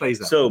 Let's see how it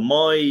plays out. So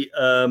my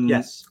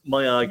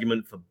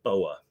argument for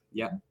BOA.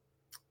 Yeah.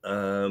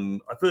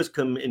 I first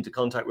come into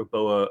contact with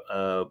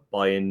BOA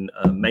buying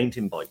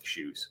mountain bike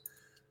shoes.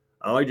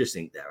 I just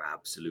think they're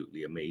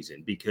absolutely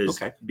amazing because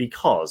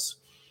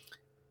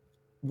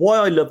why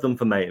I love them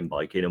for mountain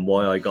biking and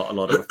why I got a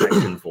lot of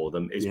affection for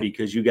them is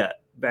because you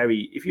get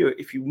if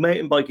you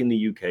mountain bike in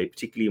the UK,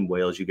 particularly in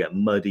Wales, you get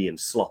muddy and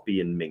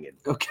sloppy and minging.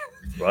 Okay.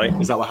 Right?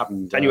 Is that what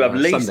happened? And you have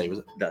laces. Sunday, was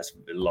it? That's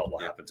a lot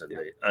what happened Sunday.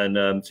 Yeah.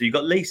 And so you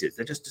got laces.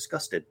 They're just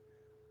disgusting.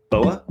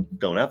 BOA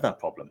don't have that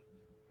problem.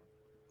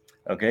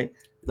 Okay.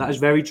 That is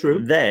very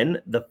true.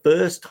 Then the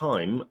first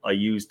time I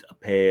used a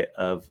pair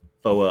of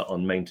BOA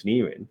on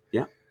mountaineering,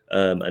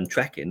 and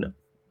trekking.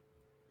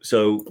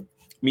 So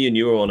me and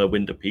you are on a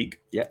winter peak.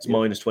 Yeah, it's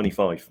minus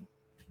 25.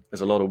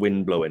 There's a lot of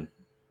wind blowing.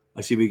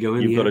 I see where you're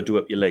going. You've got to do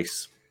up your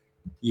lace.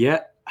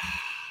 Yeah,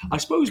 I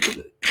suppose.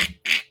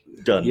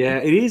 Done. Yeah,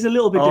 it is a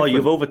little bit. Different.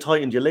 You've over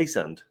tightened your lace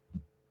end.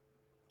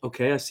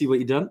 Okay, I see what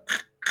you've done.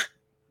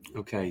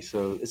 Okay,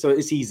 so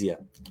it's easier.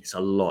 It's a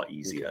lot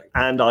easier,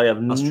 and I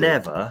have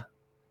never.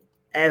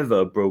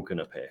 Ever broken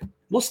a pair.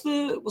 What's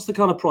the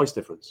kind of price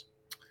difference?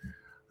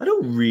 I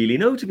don't really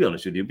know, to be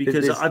honest with you,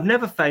 because I've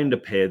never found a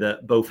pair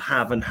that both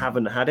have and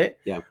haven't had it.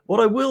 Yeah. What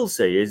I will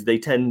say is they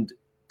tend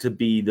to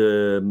be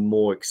the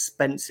more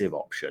expensive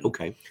option.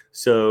 Okay.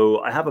 So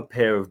I have a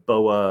pair of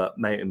BOA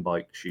mountain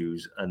bike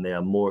shoes, and they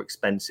are more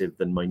expensive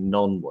than my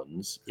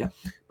non-ones. Yeah.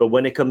 But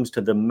when it comes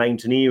to the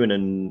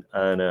mountaineering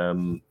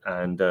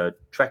and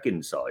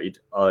trekking side,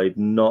 I've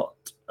not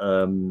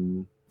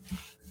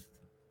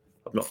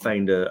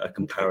found a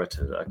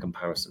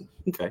comparison.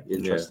 Okay,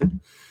 interesting. Yeah.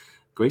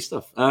 Great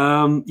stuff.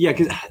 And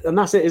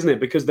that's it, isn't it?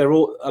 Because they're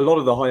all a lot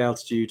of the high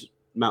altitude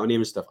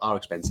mountaineering stuff are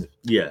expensive.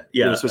 Yeah.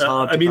 So it's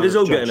hard. There's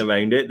no getting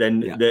around it. Then,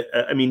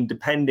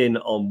 depending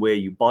on where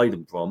you buy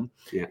them from,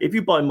 if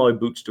you buy my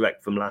boots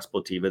direct from La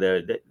Sportiva,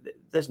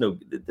 there's no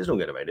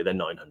getting around it. They're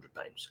 £900.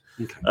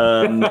 Okay.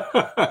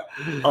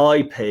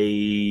 I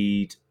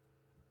paid.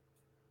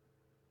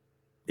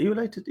 Are you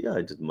related? Yeah,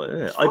 I didn't.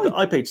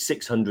 I paid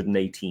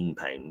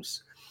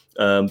 £618,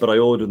 but I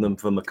ordered them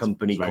from a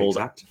company called.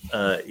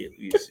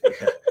 It's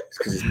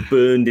because it's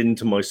burned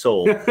into my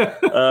soul.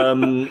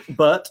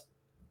 But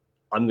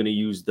I'm going to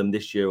use them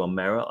this year on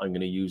Mera. I'm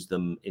going to use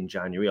them in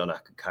January on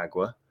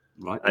Aconcagua.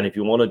 Right. And if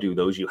you want to do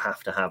those, you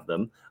have to have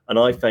them. And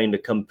I found a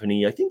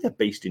company, I think they're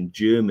based in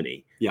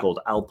Germany,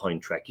 called Alpine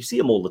Trek. You see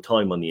them all the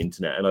time on the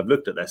internet, and I've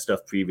looked at their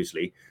stuff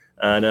previously.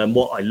 And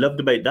what I loved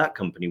about that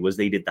company was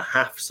they did the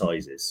half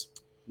sizes.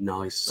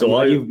 Nice.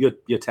 So you're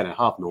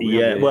 10.5 normally.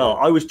 Yeah. Well,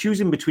 I was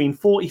choosing between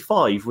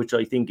 45, which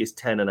I think is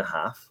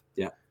 10.5.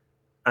 Yeah.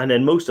 And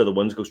then most other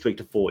ones go straight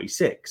to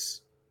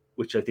 46,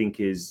 which I think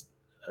is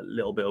a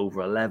little bit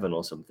over 11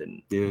 or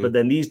something. Yeah. But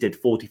then these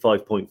did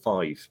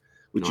 45.5,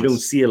 which you don't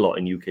see a lot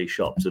in UK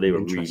shops. So they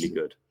were really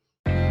good.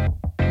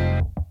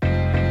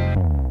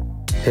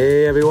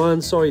 Hey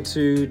everyone, sorry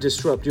to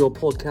disrupt your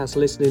podcast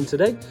listening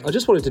today. I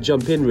just wanted to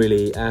jump in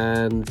really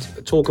and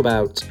talk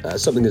about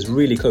something that's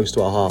really close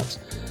to our hearts.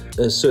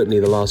 Certainly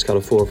the last kind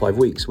of 4 or 5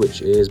 weeks,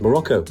 which is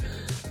Morocco,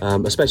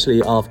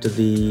 especially after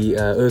the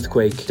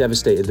earthquake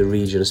devastated the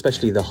region,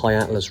 especially the High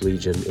Atlas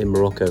region in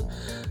Morocco.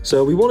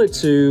 So we wanted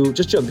to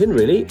just jump in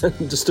really,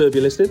 disturb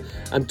your listening,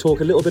 and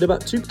talk a little bit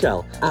about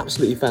Toubkal.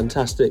 Absolutely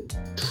fantastic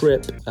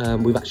trip.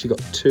 We've actually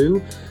got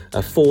 2, a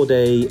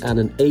 4-day and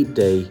an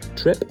 8-day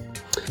trip.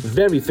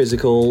 Very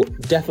physical,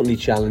 definitely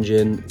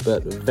challenging,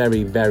 but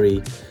very,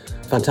 very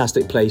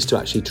fantastic place to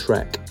actually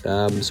trek.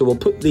 So we'll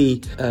put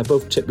the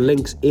both trip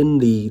links in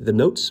the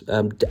notes.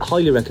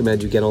 Highly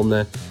recommend you get on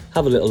there,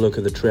 have a little look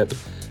at the trip.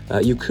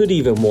 You could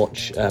even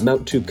watch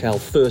Mount Toubkal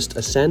First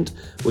Ascent,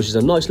 which is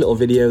a nice little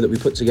video that we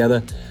put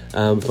together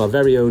from our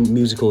very own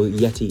musical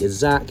Yeti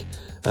Zach,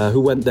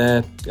 who went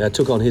there,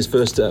 took on his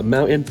first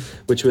mountain,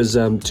 which was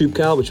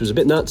Toubkal, which was a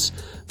bit nuts,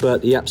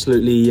 but he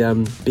absolutely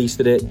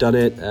beasted it, done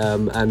it,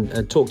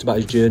 and talked about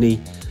his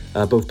journey,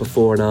 both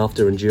before and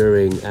after and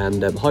during,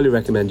 and highly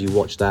recommend you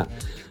watch that.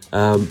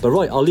 But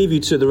right, I'll leave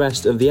you to the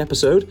rest of the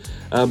episode,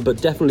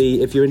 but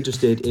definitely if you're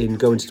interested in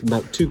going to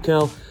Mount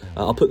Toubkal,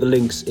 I'll put the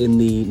links in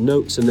the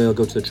notes and they'll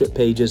go to the trip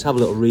pages, have a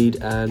little read,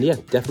 and yeah,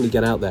 definitely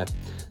get out there.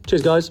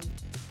 Cheers, guys.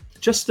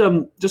 Just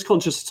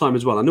conscious of time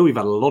as well. I know we've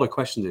had a lot of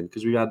questions in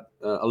because we've had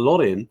a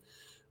lot in.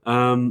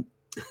 I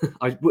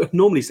would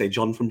normally say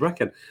John from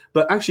Brecon,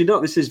 but actually no,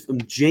 this is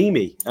from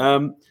Jamie.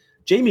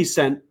 Jamie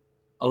sent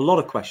a lot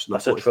of questions.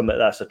 That's a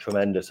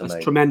tremendous amount.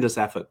 That's tremendous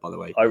effort, by the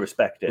way. I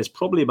respect it. There's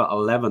probably about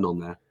 11 on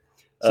there.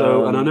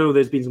 So, and I know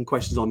there's been some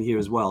questions on here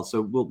as well.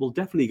 So we'll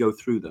definitely go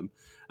through them.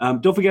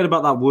 Don't forget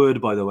about that word,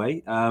 by the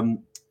way.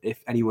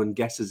 If anyone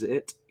guesses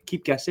it,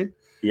 keep guessing.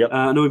 Yep.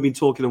 I know we've been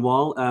talking a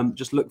while.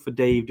 Just look for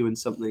Dave doing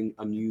something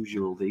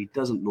unusual that he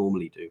doesn't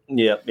normally do.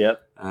 Yep.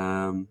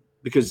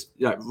 Because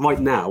right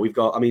now we've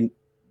got, I mean,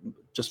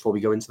 just before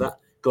we go into that,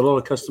 got a lot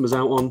of customers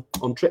out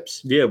on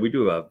trips. Yeah, we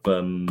do have.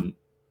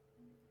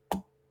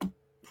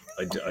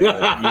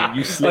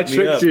 You slipped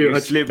me up. You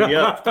slipped me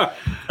up.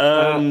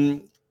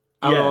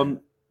 On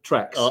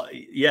treks.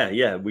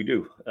 Yeah, we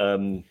do.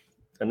 And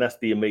that's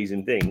the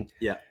amazing thing.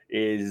 Yeah.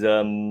 Is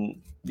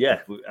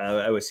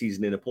our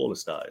season in Nepal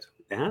has started.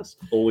 It has.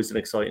 Always an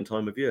exciting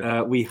time of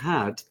year. We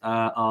had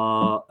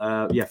our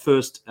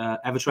first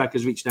ever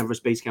trekkers reaching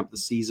Everest Base Camp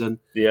this season.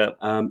 Yeah.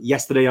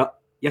 Yesterday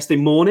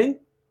morning,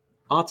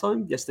 our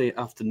time. Yesterday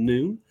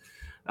afternoon.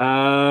 We've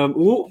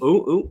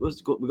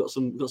got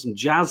some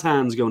jazz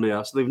hands going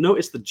here. So they've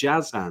noticed the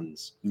jazz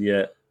hands.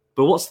 Yeah.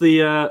 But what's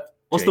the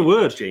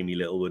word? Jamie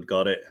Littlewood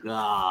got it.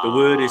 The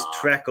word is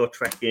trek or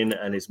trekking,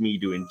 and it's me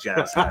doing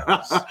jazz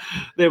hands.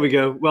 There we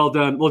go. Well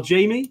done. Well,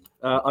 Jamie,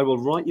 I will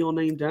write your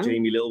name down.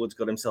 Jamie Littlewood's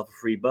got himself a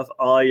free buff.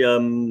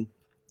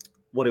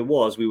 What it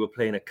was, we were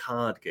playing a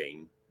card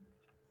game,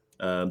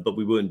 but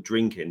we weren't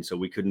drinking, so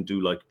we couldn't do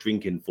like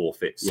drinking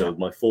forfeits. So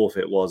my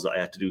forfeit was that I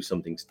had to do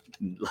something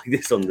like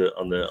this on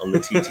the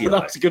TT.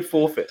 That's a good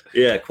forfeit.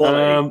 Yeah,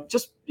 quality.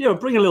 Just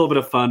bring a little bit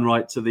of fun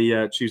right to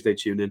the Tuesday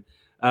tune-in.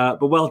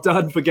 But well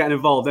done for getting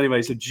involved.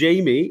 Anyway, so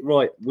Jamie,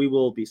 right, we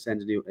will be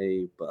sending you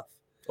a buff.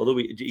 Although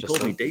he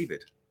called me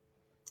David.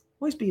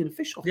 Well, he's being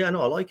official. Yeah,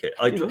 no, I like it.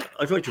 I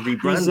tried to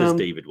rebrand as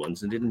David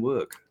once and it didn't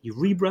work. You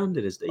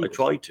rebranded as David? I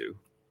tried to.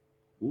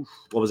 Oof.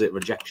 What was it?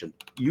 Rejection?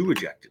 You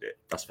rejected it.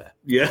 That's fair.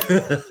 Yeah.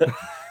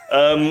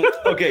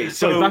 Okay,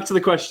 so back to the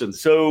questions.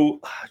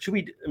 So should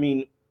we? I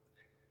mean,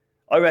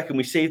 I reckon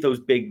we save those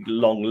big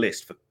long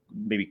lists for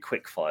maybe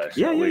quick fire.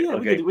 Yeah.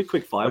 Okay. We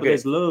quick fire. Okay. But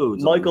there's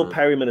loads. Michael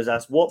Perryman has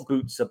asked, what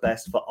boots are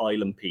best for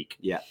Island Peak?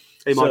 Yeah.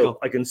 Hey, Michael. So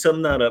I can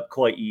sum that up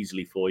quite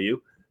easily for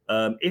you.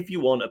 If you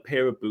want a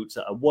pair of boots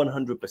that are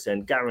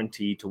 100%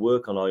 guaranteed to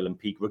work on Island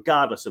Peak,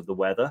 regardless of the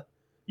weather,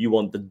 you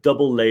want the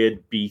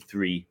double-layered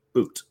B3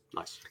 boot.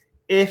 Nice.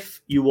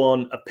 If you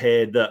want a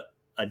pair that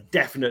are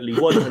definitely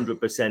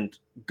 100%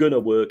 gonna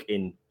work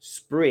in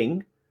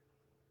spring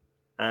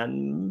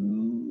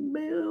and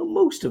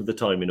most of the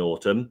time in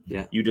autumn,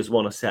 you just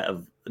want a set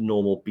of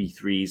normal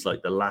B3s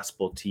like the La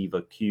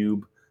Sportiva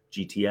Cube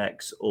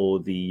GTX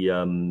or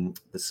the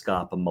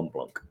Scarpa Mont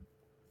Blanc.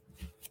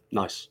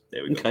 Nice.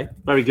 There we go. Okay.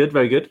 Very good.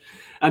 Very good.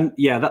 And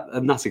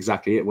that's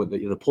exactly it.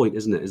 The point,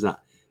 isn't it? Is that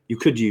you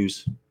could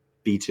use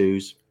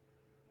B2s,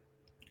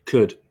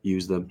 could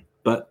use them,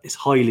 but it's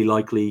highly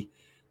likely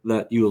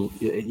that you're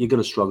going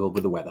to struggle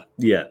with the weather.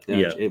 Yeah.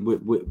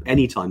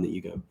 Any time that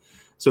you go.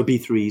 So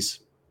B3s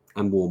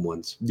and warm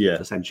ones. Yeah.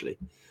 Essentially.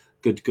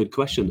 Good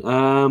question.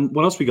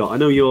 What else we got? I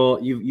know you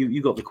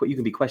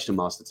can be question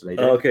master today,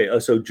 Dave. Okay.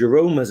 So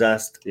Jerome has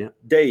asked,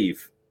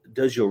 Dave,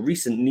 does your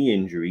recent knee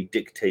injury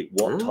dictate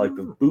what type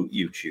of boot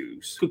you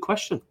choose? Good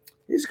question.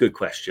 It's a good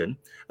question.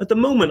 At the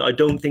moment, I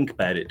don't think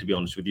about it, to be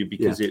honest with you,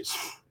 because it's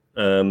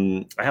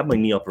I had my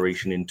knee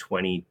operation in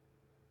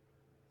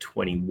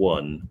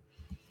 2021.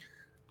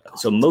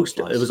 So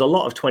it was a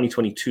lot of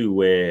 2022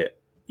 where,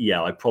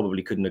 I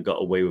probably couldn't have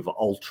got away with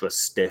ultra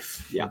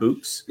stiff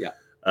boots. Yeah.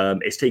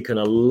 It's taken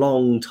a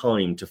long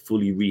time to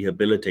fully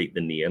rehabilitate the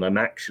knee, and I'm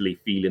actually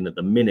feeling at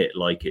the minute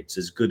like it's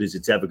as good as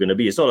it's ever going to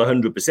be. It's not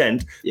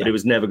 100%, but it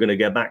was never going to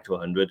get back to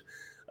 100.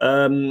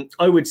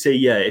 I would say,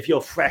 if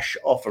you're fresh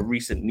off a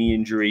recent knee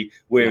injury,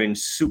 wearing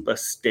super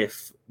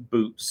stiff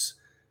boots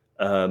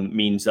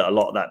means that a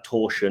lot of that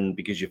torsion,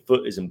 because your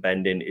foot isn't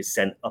bending, is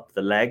sent up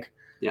the leg.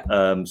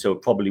 Yeah. So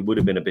it probably would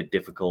have been a bit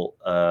difficult.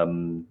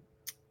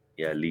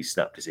 Lee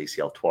snapped his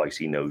ACL twice.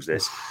 He knows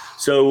this.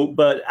 So,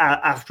 but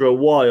after a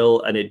while,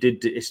 and it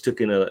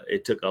took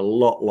a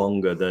lot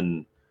longer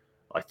than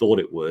I thought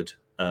it would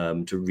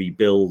to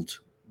rebuild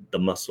the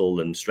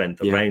muscle and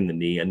strength around the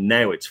knee. And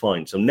now it's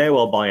fine. So now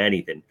I'll buy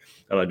anything,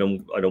 and I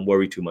don't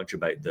worry too much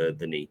about the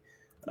knee.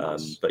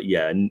 Nice. But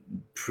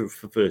for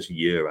first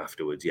year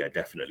afterwards,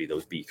 definitely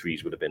those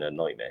B3s would have been a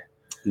nightmare.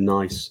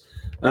 Nice.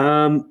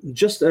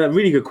 Just a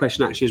really good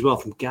question actually as well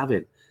from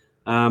Gavin.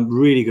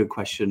 Really good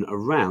question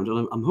around,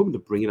 and I'm hoping to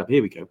bring it up.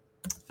 Here we go.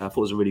 I thought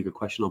it was a really good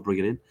question. I'll bring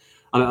it in.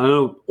 I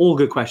know all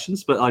good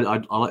questions, but I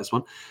like this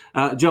one.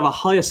 Do you have a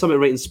higher summit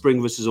rate in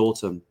spring versus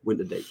autumn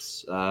winter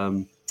dates? Are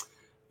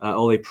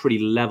they pretty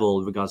level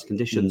in regards to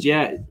conditions?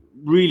 Yeah,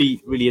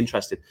 really, really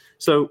interested.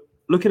 So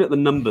looking at the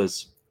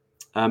numbers,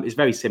 it's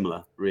very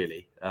similar,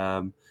 really.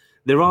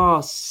 There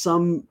are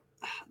some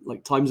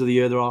like times of the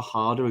year that are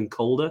harder and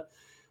colder,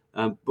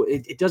 but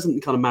it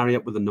doesn't kind of marry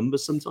up with the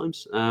numbers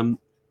sometimes. Don't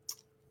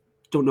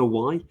know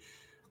why,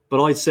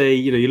 but I'd say,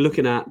 you know, you're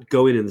looking at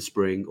going in the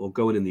spring or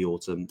going in the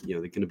autumn, you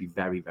know, they're going to be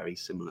very, very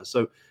similar.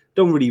 So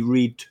don't really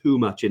read too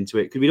much into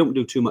it, because we don't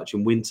do too much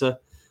in winter.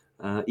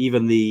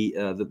 Even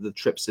the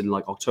trips in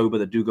like October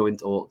that do go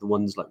into, or the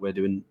ones like we're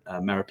doing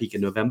Mera Peak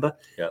in November,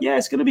 yeah,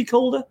 it's going to be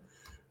colder.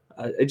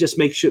 It just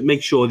make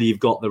sure that you've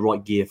got the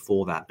right gear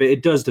for that. But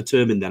it does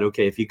determine then,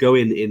 okay, if you go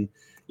in you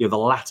know, the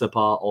latter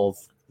part of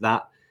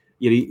that,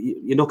 you know,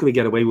 you're not going to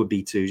get away with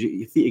B2s.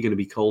 Your feet are going to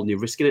be cold and you're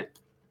risking it.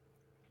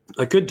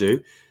 I could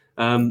do,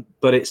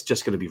 but it's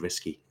just going to be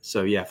risky.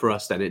 So yeah, for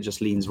us then it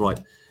just leans right.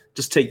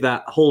 Just take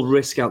that whole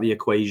risk out the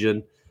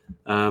equation.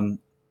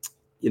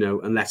 You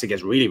know, unless it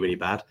gets really, really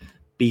bad,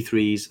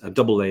 B3s,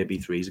 double layer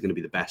B3s are going to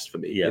be the best for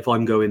me. Yeah. If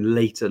I'm going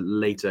later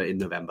in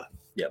November.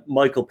 Yeah,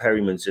 Michael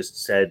Perryman's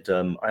just said,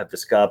 I have the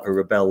Scarpa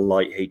Rebel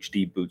Light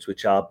HD boots,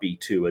 which are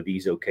B2. Are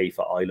these okay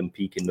for Island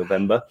Peak in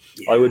November?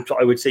 Yeah.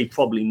 I would say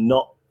probably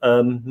not,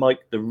 Mike.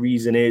 The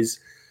reason is,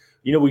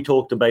 you know, we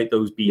talked about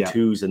those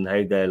B2s and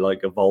how they're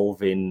like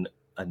evolving,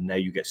 and now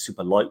you get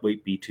super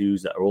lightweight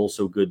B2s that are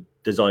also good,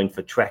 designed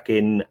for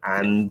trekking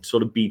and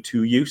sort of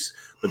B2 use.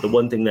 But the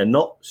one thing they're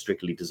not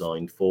strictly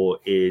designed for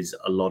is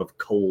a lot of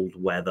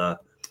cold weather,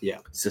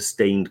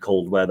 sustained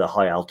cold weather,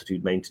 high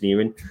altitude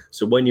mountaineering.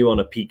 So when you're on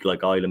a peak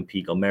like Island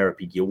Peak or Mera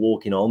Peak, you're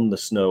walking on the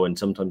snow, and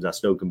sometimes that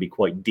snow can be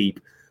quite deep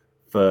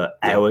for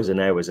hours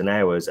and hours and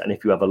hours. And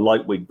if you have a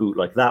lightweight boot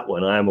like that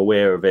one, I am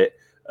aware of it,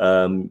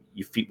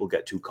 your feet will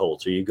get too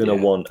cold. So you're going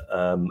to want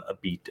a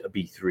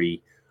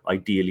B3,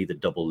 ideally the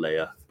double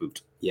layer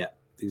boot. Yeah,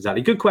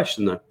 exactly. Good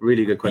question though.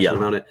 Really good question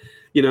around it.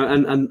 You know,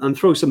 and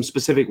throw some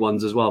specific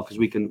ones as well, because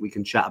we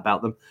can chat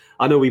about them.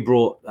 I know we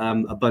brought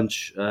a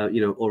bunch,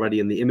 you know, already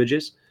in the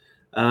images.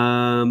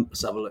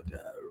 Let's have a look.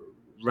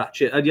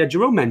 Ratchet. Yeah,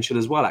 Jerome mentioned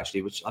as well,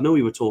 actually, which I know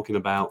we were talking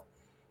about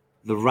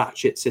the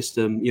ratchet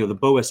system, you know, the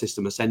BOA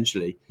system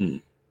essentially.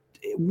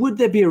 Would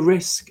there be a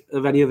risk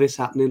of any of this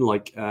happening?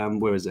 Like,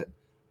 where is it?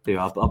 Here,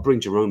 I'll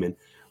bring Jerome in.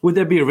 Would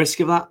there be a risk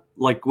of that?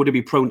 Like, would it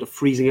be prone to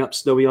freezing up,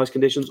 snowy ice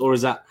conditions, or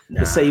is that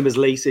the same as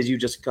laces? You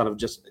just kind of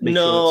just make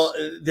sure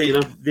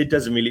it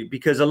doesn't really,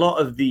 because a lot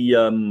of the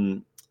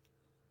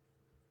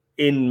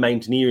in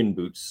mountaineering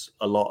boots,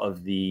 a lot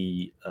of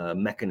the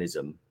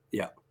mechanism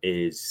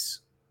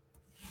is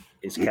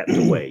kept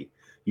away.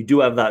 You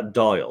do have that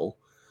dial,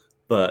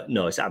 but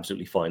no, it's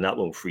absolutely fine. That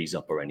won't freeze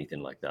up or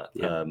anything like that.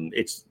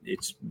 It's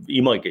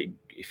you might get,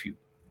 if you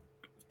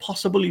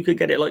possible, you could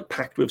get it like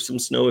packed with some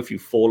snow if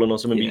you've fallen or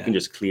something, but you can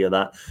just clear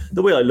that.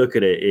 The way I look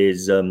at it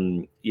is,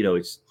 you know,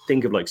 it's,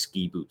 think of like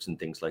ski boots and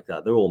things like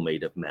that. They're all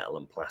made of metal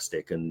and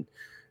plastic, and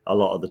a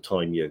lot of the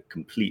time you're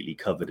completely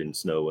covered in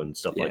snow and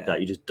stuff like that.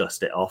 You just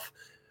dust it off.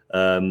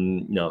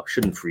 No,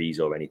 shouldn't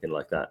freeze or anything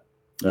like that.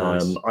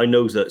 Nice. I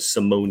know that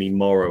Simone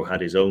Moro had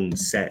his own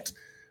set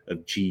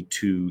of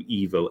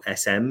G2 Evo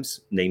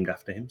SMs named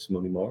after him,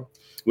 Simone Moro,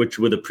 which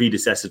were the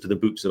predecessor to the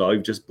boots that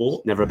I've just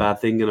bought. Never a bad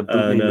thing in a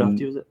boot named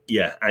after you, is it?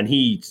 Yeah, and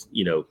he,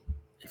 you know,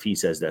 if he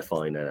says they're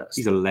fine,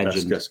 he's a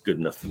legend. That's good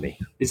enough for me.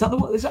 Is that the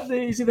one?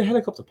 Is he the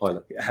helicopter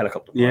pilot? Yeah,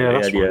 helicopter pilot. Yeah,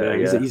 that's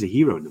right. He's a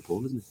hero in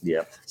Nepal, isn't he?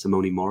 Yeah,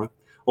 Simone Moro.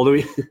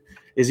 Although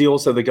is he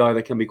also the guy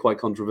that can be quite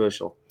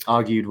controversial?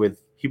 Argued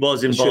with. He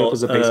was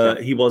involved.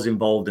 He was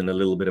involved in a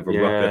little bit of a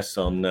ruckus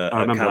on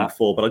Camp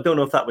 4, but I don't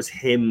know if that was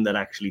him that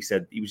actually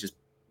said he was just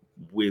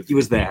with. He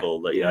was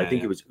people there. That, I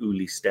think it was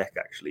Uli Steck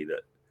actually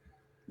that.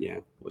 Yeah,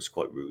 was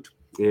quite rude.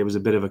 Yeah, it was a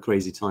bit of a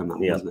crazy time, that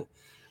wasn't it?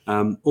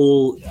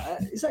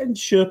 Is that in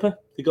Sherpa?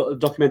 They got a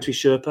documentary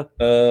Sherpa.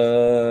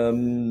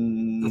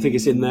 I think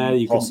it's in there.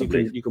 You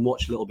can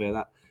watch a little bit of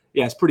that.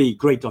 Yeah, it's pretty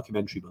great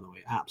documentary, by the way.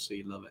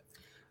 Absolutely love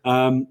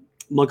it.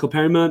 Michael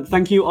Perryman,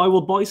 thank you. I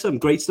will buy some.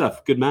 Great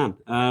stuff. Good man.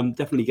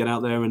 Definitely get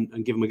out there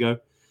and give them a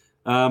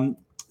go.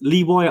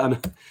 Lee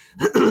Wyatt,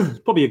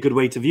 probably a good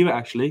way to view it,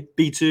 actually.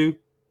 B2,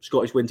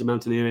 Scottish Winter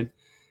Mountaineering.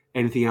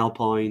 Anything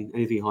alpine,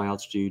 anything high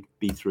altitude,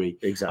 B3.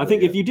 Exactly. I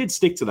think if you did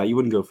stick to that, you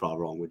wouldn't go far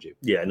wrong, would you?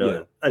 Yeah, no.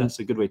 Yeah, and that's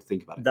a good way to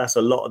think about it. That's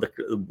a lot of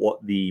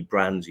what the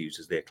brands use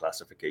as their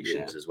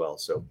classifications as well.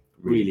 So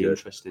really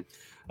interesting.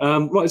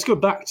 Right, let's go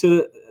back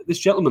to this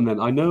gentleman then.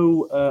 I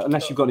know,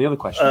 unless you've got any other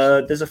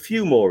questions. There's a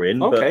few more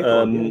in. Okay.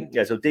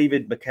 But, so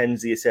David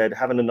McKenzie said,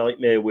 having a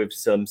nightmare with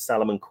some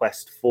Salomon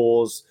Quest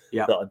 4s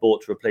that I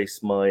bought to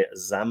replace my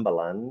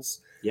Zambalans.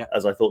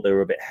 As I thought they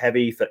were a bit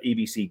heavy for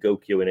EBC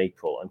Gokyo in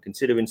April. I'm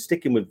considering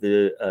sticking with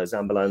the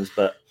Zambalans,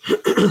 but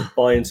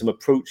buying some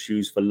approach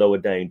shoes for lower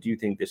down. Do you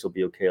think this will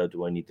be okay, or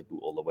do I need to boot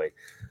all the way?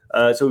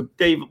 So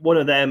Dave, one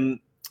of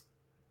them,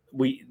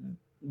 we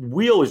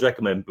always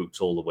recommend boots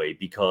all the way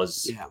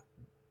because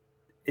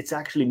it's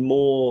actually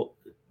more,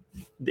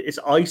 it's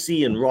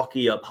icy and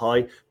rocky up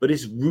high, but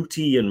it's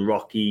rooty and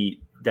rocky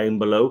down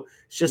below.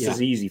 It's just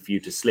as easy for you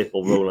to slip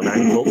or roll an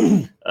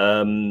ankle.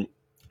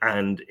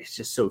 And it's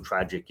just so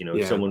tragic, you know,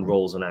 if someone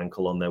rolls an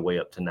ankle on their way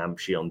up to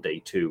Namche on day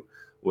 2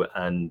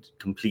 and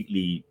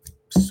completely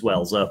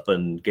swells up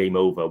and game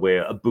over,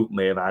 where a boot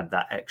may have had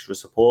that extra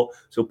support.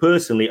 So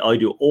personally, I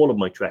do all of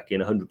my trekking,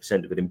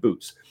 100% of it in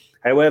boots.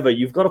 However,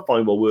 you've got to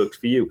find what works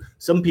for you.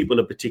 Some people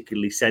are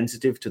particularly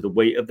sensitive to the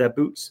weight of their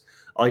boots.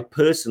 I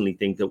personally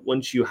think that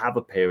once you have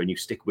a pair and you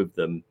stick with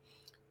them,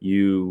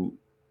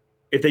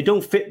 if they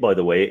don't fit, by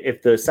the way,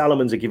 if the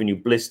Salomons are giving you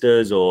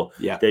blisters or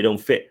they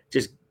don't fit,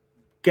 just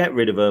get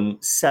rid of them,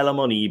 sell them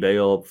on eBay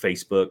or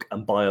Facebook,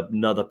 and buy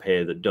another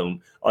pair that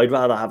don't. I'd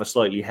rather have a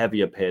slightly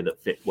heavier pair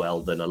that fit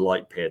well than a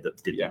light pair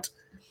that didn't.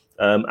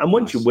 And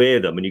once you wear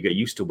them and you get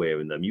used to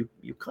wearing them, you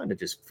kind of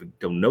just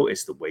don't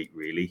notice the weight,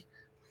 really.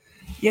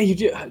 Yeah, you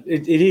do.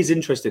 It is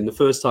interesting. The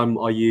first time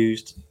I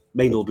used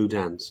Maynol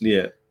Boutans,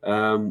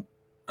 and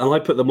I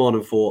put them on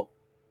and thought,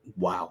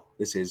 wow,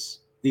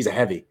 these are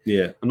heavy.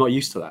 Yeah, I'm not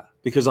used to that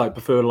because I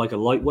prefer like a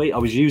lightweight. I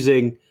was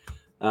using,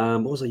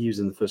 what was I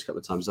using the first couple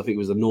of times? I think it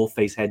was the North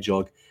Face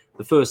Hedgehog.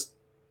 The first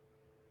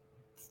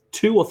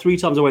 2 or 3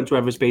 times I went to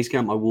Everest Base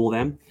Camp, I wore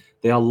them.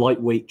 They are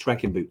lightweight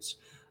trekking boots,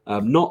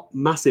 not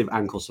massive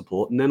ankle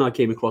support. And then I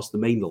came across the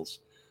Maynols,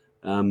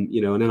 and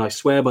then I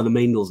swear by the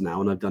Maynols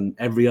now. And I've done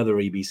every other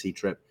ABC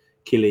trip,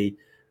 Kili,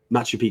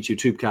 Machu Picchu,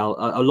 Toubkal.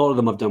 A lot of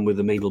them I've done with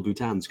the Maynol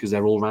Boutans because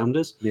they're all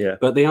rounders. Yeah,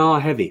 but they are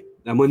heavy.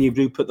 And when you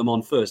do put them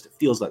on first, it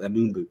feels like they're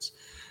moon boots.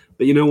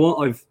 But you know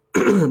what?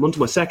 I'm onto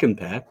my second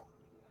pair.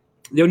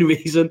 The only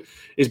reason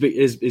is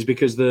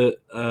because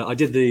I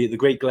did the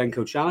Great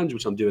Glencoe Challenge,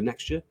 which I'm doing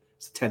next year.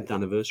 It's the 10th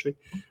anniversary.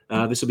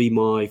 This will be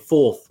my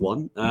 4th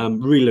one.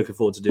 Really looking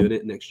forward to doing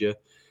it next year.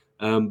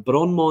 But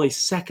on my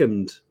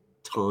second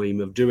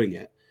time of doing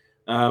it,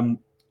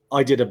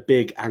 I did a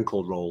big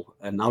ankle roll,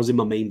 and I was in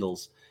my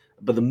Maynols.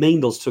 But the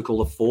Maynols took all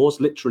the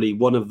force. Literally,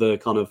 one of the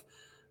kind of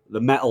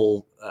the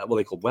metal, what are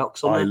they called,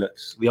 whelks on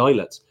eyelets. The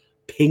eyelets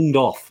pinged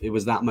off. It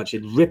was that much.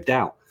 It ripped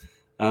out.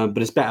 But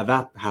it's better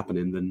that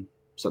happening than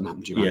something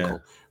happened to your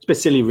ankle. It's a bit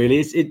silly,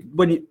 really.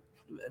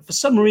 For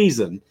some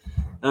reason,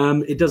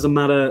 it doesn't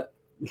matter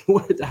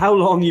how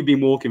long you've been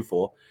walking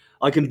for.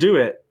 I can do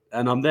it,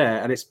 and I'm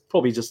there, and it's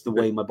probably just the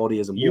way my body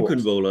is. You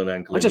can roll an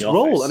ankle. I just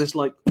roll, and it's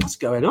like, what's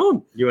going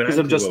on? Because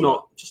I'm just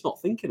roller.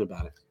 not thinking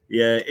about it.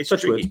 Yeah, it's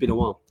tricky. It's been a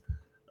while.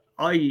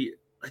 I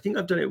think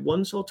I've done it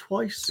once or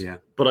twice. Yeah,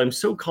 but I'm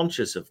so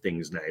conscious of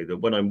things now that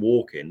when I'm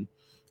walking,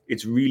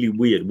 it's really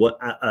weird. What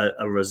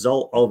a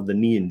result of the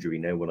knee injury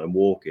now when I'm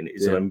walking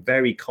is that I'm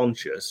very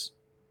conscious,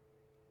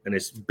 and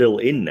it's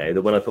built in now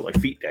that when I put my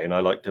feet down, I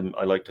like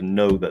to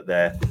know that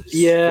they're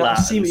flat.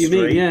 I see what you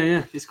mean.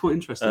 Yeah, it's quite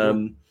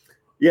interesting.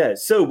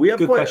 So we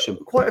have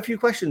quite a few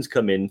questions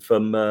come in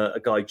from a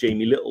guy,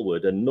 Jamie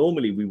Littlewood, and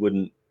normally we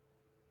wouldn't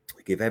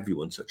give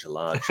everyone such a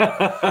large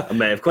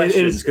amount of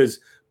questions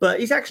but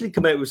he's actually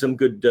come out with some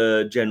good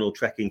general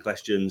trekking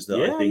questions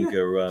that I think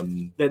are...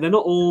 They're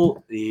not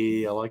all...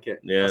 I like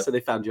it. Yeah. So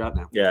they found you out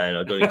now. Yeah,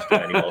 I don't need to do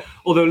it anymore.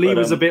 Although Lee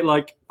was a bit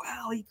like,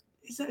 well,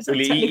 is that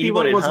technically he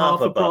what wanted was half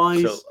a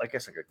prize? So I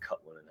guess I could cut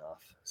one in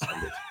half.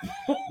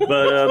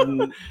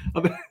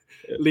 But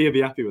Lee would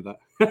be happy with that.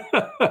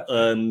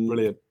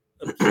 Brilliant.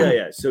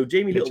 So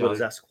Jamie Littlewood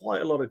has asked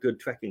quite a lot of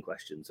good trekking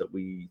questions that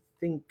we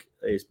think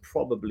is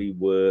probably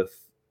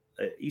worth...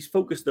 he's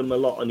focused them a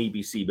lot on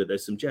EBC, but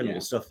there's some general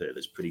stuff there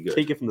that's pretty good.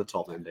 Take it from the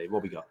top then, Dave.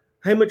 What we got?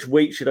 How much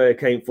weight should I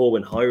account for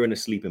when hiring a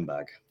sleeping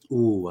bag?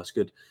 Ooh, that's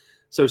good.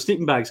 So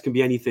sleeping bags can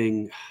be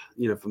anything,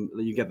 from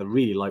you get the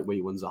really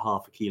lightweight ones at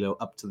 0.5 kilo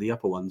up to the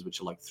upper ones, which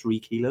are like 3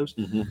 kilos.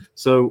 Mm-hmm.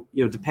 So,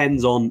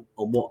 depends on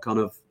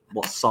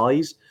what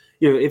size.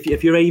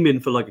 If you're aiming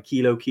for like a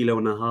kilo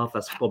and a half,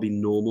 that's probably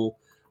normal,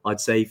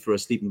 I'd say, for a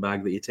sleeping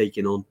bag that you're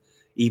taking on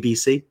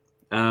EBC,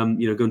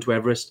 going to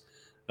Everest.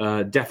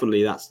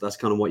 Definitely that's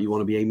kind of what you want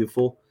to be aiming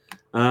for.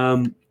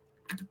 And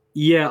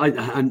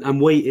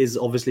weight is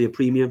obviously a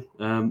premium.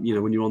 When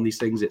you're on these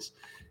things, it's,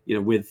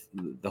 with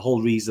the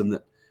whole reason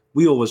that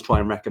we always try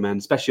and recommend,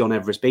 especially on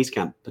Everest Base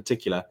Camp in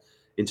particular,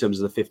 in terms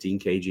of the 15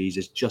 kgs,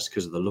 is just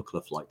because of the look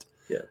of the flight.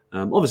 Yeah.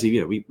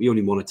 Obviously, we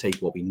only want to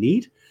take what we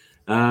need.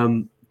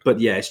 But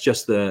yeah, it's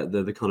just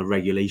the kind of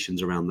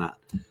regulations around that,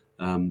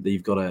 that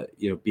you've got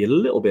to, be a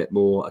little bit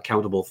more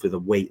accountable for the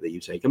weight that you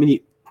take. I mean,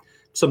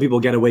 some people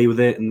get away with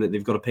it and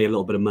they've got to pay a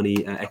little bit of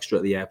money extra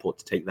at the airport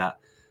to take that.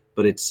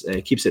 But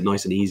it keeps it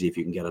nice and easy if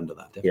you can get under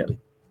that, definitely.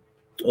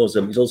 Yeah.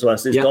 Awesome. He's also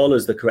asked, is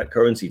dollars the correct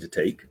currency to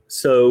take?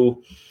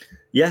 So,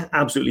 yeah,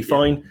 absolutely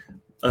fine.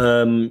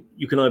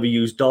 You can either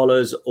use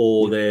dollars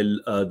or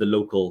the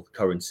local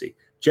currency.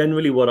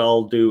 Generally, what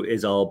I'll do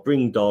is I'll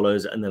bring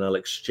dollars and then I'll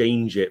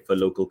exchange it for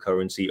local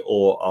currency,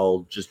 or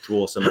I'll just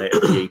draw some out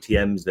of the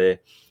ATMs there.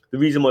 The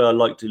reason why I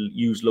like to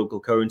use local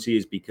currency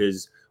is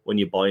because when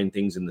you're buying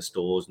things in the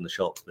stores and the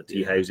shops and the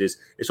tea houses,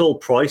 it's all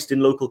priced in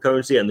local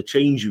currency, and the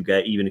change you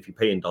get, even if you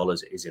pay in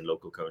dollars, is in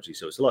local currency.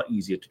 So it's a lot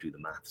easier to do the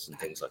maths and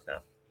things like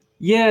that.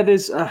 Yeah,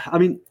 there's,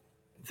 the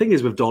thing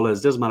is with dollars,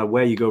 it doesn't matter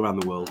where you go around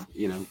the world,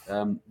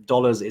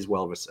 dollars is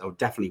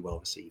definitely well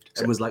received.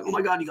 Someone's like, oh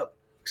my God,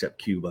 except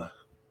Cuba.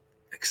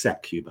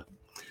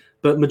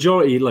 But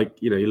majority,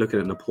 you're looking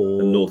at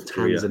Nepal, and North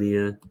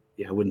Tanzania.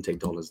 Yeah, I wouldn't take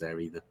dollars there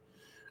either.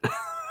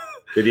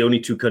 They're the only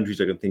two countries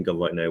I can think of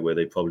right now where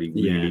they probably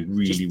really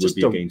would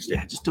be against it.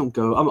 Yeah, just don't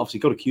go. I'm obviously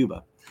go to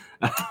Cuba.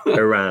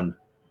 Iran.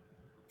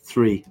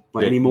 3.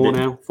 Like, any more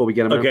now before we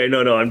get them Okay,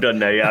 no, I'm done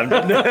now. Yeah, I'm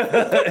done.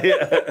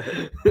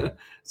 Yeah.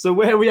 So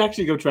where we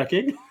actually go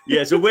trekking?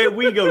 Yeah, so where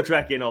we go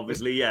trekking,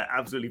 obviously, yeah,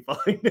 absolutely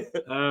fine.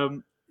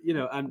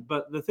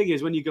 But the thing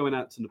is, when you're going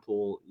out to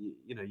Nepal,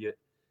 your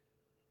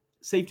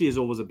safety is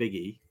always a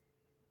biggie.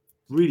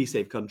 Really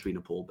safe country,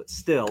 Nepal, but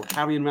still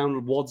carrying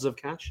around wads of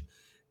cash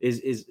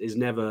is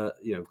never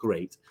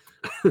great.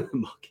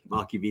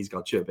 Marky V's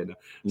got chirping now.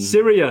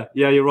 Syria,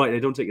 yeah, you're right. They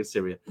don't take it to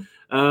Syria.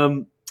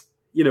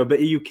 But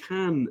you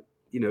can,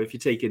 if you're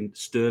taking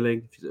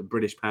sterling,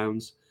 British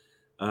pounds,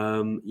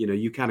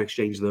 you can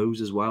exchange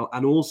those as well.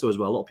 And also as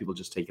well, a lot of people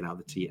just take it out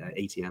of the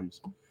ATMs.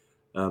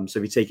 So if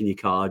you're taking your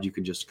card, you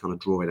can just kind of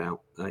draw it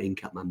out in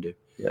Kathmandu.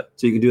 Yeah.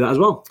 So you can do that as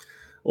well.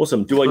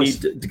 Awesome. Do I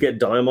need to get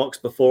Diamox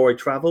before I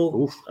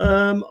travel?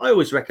 I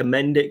always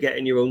recommend it,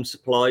 getting your own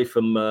supply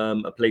from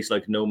a place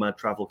like Nomad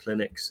Travel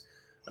Clinics.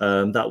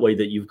 That way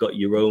that you've got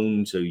your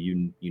own, so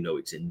you know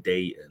it's in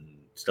date and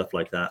stuff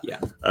like that. Yeah.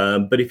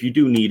 But if you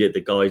do need it,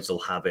 the guides will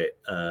have it.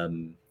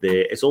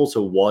 It's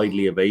also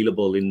widely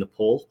available in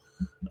Nepal.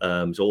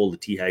 So all the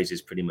tea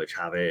houses pretty much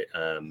have it.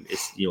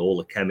 It's all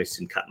the chemists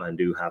in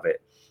Kathmandu have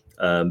it.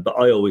 But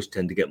I always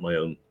tend to get my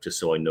own just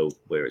so I know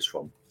where it's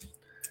from.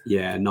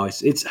 Yeah,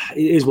 nice. It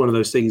is one of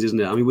those things, isn't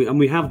it? I mean,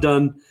 we have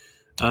done,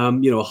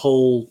 a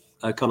whole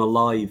kind of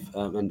live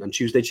and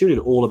Tuesday tuning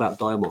all about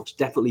Diamox.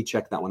 Definitely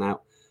check that one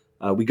out.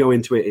 We go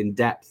into it in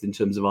depth in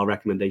terms of our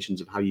recommendations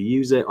of how you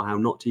use it or how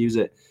not to use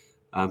it,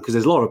 because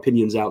there's a lot of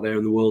opinions out there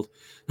in the world.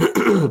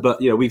 But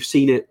we've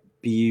seen it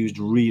be used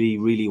really,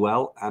 really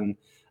well and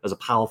as a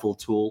powerful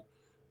tool,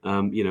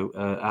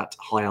 at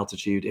high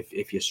altitude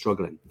if you're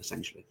struggling,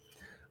 essentially.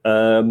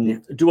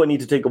 Do I need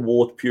to take a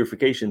water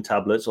purification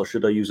tablets, or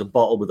should I use a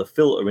bottle with a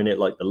filter in it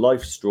like the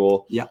Life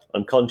Straw? Yeah.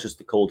 I'm conscious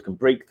the cold can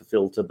break the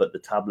filter, but the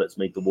tablets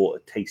make the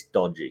water taste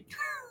dodgy.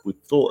 We've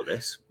thought of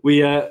this.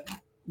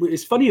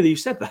 It's funny that you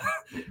said that.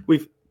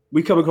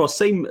 We come across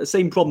same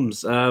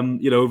problems,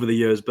 over the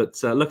years,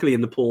 but luckily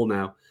in Nepal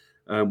now,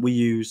 we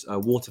use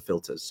water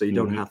filters, so you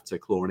don't have to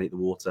chlorinate the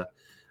water.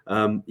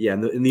 In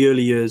the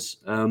early years,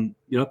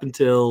 up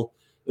until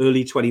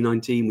early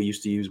 2019, we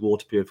used to use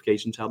water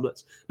purification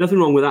tablets. Nothing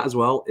wrong with that as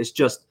well. It's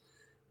just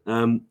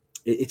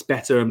it's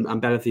better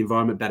and better for the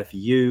environment, better for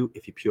you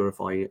if you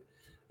purify it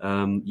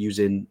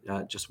using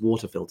just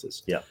water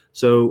filters. Yeah.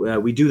 So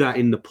we do that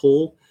in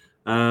Nepal,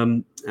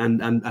 and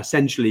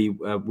essentially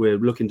we're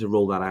looking to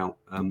roll that out,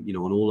 on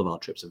all of our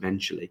trips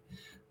eventually,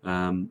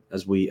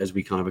 as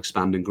we kind of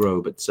expand and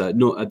grow. But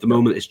not at the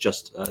moment. It's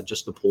just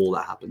Nepal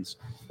that happens.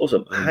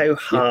 Awesome. How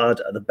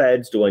hard are the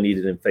beds? Do I need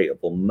an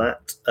inflatable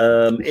mat?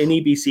 In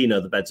EBC, no,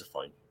 the beds are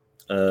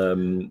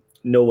fine.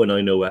 No one I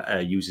know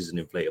uses an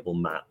inflatable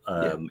mat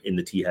in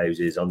the tea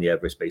houses on the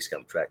Everest Base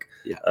Camp trek.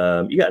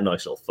 Yeah. You get a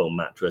nice little foam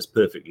mattress,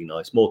 perfectly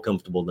nice, more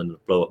comfortable than a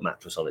blow-up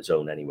mattress on its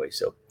own anyway.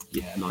 So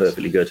yeah, nice.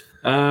 Perfectly good.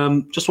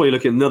 Just while you're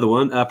looking at another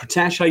one,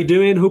 Pritesh, how you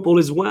doing? Hope all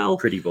is well.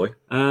 Pretty boy.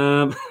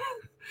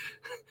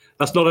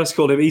 That's not us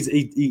calling him.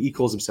 He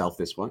calls himself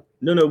this one.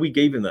 No, we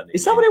gave him that name.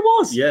 Is that what it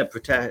was? Yeah,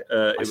 Pritesh.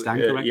 I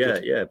stand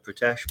corrected. Yeah,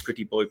 Pritesh,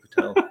 Pretty Boy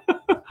Patel.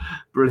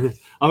 Brilliant.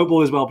 I hope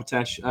all is well,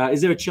 Pritesh.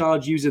 Is there a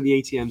charge using the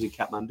ATMs in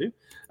Kathmandu?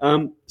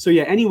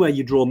 Anywhere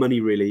you draw money,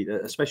 really,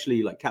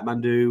 especially like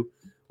Kathmandu,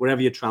 wherever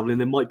you're traveling,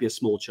 there might be a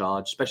small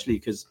charge, especially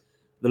because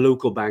the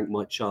local bank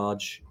might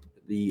charge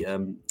the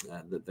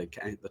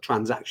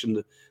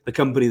transaction, the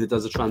company that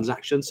does the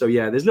transaction. So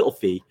yeah, there's a little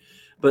fee,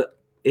 but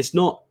it's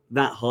not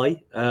that high.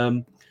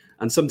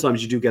 And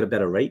sometimes you do get a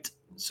better rate.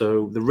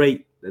 So the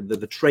rate,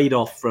 the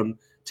trade-off from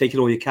taking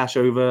all your cash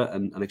over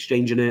and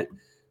exchanging it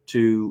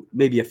to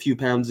maybe a few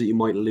pounds that you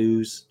might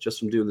lose just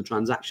from doing the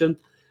transaction.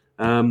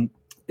 It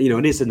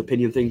is an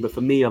opinion thing, but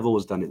for me, I've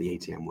always done it the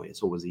ATM way.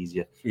 It's always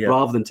easier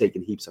rather than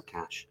taking heaps of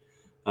cash.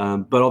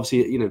 But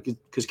obviously,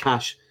 because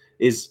cash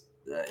is,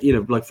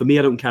 like for me,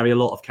 I don't carry a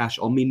lot of cash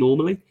on me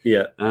normally.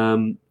 Yeah.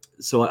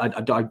 So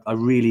I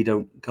really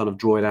don't kind of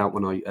draw it out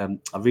when I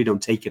really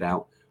don't take it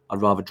out.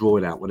 I'd rather draw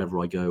it out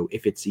whenever I go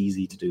if it's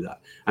easy to do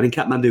that. And in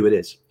Kathmandu, it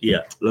is.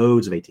 Yeah.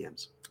 Loads of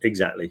ATMs.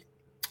 Exactly.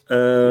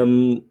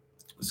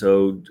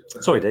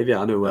 Sorry, Dave. Yeah,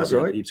 I know. That's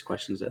right. Heaps of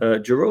questions there.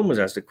 Jerome was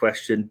asked a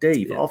question.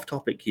 Dave, off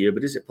topic here,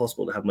 but is it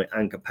possible to have my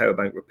Anker power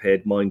bank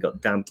repaired? Mine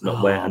got damp,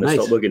 not wet, and it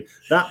stopped working.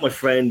 That, my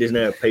friend, is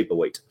now a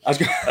paperweight. I was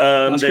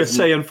going to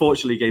say,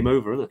 unfortunately, game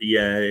over, isn't it?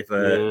 Yeah, if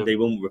they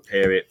won't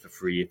repair it for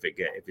free if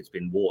it's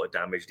been water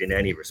damaged in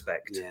any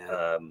respect.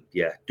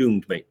 Yeah.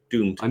 Doomed, mate.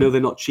 Doomed. I know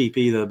they're not cheap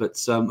either, but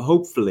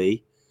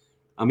hopefully,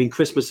 I mean,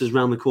 Christmas is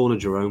round the corner,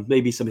 Jerome.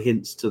 Maybe some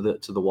hints to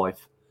the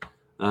wife.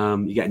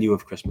 You get a new one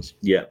for Christmas.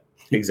 Yeah.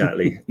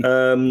 Exactly.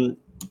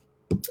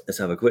 Let's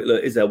have a quick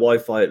look. Is there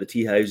Wi-Fi at the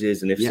tea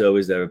houses? And if so,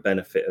 is there a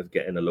benefit of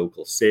getting a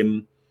local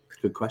SIM?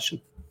 Good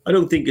question. I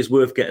don't think it's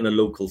worth getting a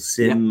local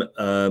SIM.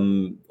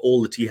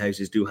 All the tea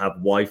houses do have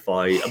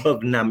Wi-Fi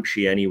above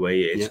Namshi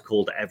anyway. It's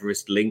called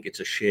Everest Link. It's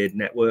a shared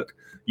network.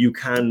 You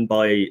can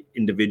buy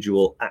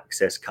individual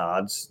access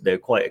cards. They're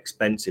quite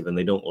expensive and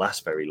they don't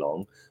last very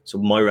long. So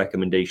my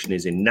recommendation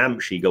is in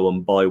Namshi, go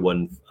and buy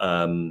one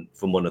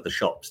from one of the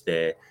shops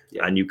there.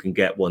 And you can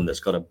get one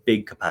that's got a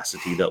big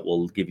capacity that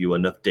will give you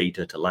enough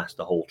data to last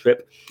the whole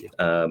trip.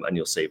 And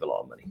you'll save a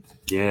lot of money.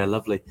 Yeah,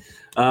 lovely.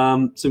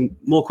 Some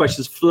more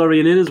questions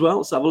flurrying in as well.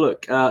 Let's have a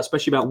look,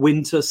 especially about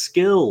winter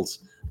skills.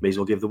 May as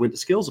well give the winter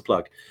skills a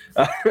plug.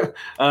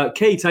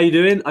 Kate, how you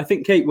doing? I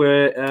think, Kate,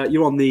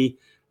 you're on the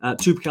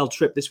Tupacal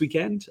trip this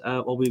weekend.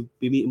 I'll be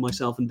meeting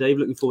myself and Dave.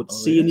 Looking forward to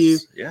seeing you.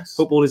 Yes.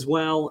 Hope all is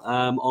well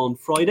on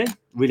Friday.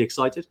 Really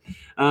excited.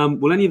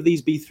 Will any of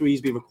these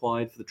B3s be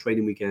required for the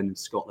training weekend in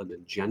Scotland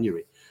in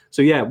January?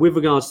 So yeah, with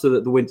regards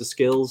to the winter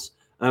skills,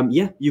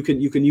 you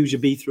can use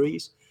your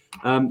B3s.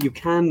 You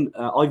can.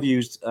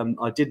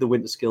 I did the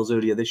winter skills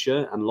earlier this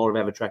year, and a lot of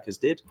Evertrekkers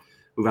did.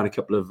 We've had a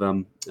couple of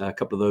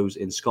those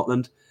in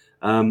Scotland,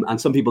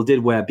 and some people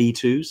did wear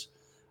B2s.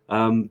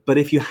 But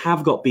if you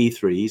have got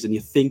B3s and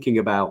you're thinking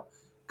about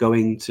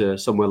going to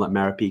somewhere like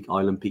Mera Peak,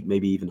 Island Peak,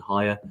 maybe even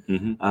higher,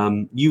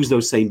 use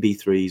those same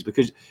B3s,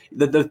 because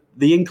the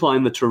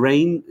incline, the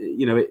terrain,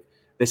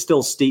 they're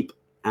still steep,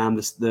 and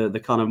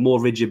the kind of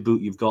more rigid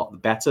boot you've got, the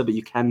better. But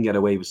you can get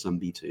away with some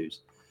B2s.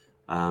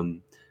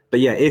 But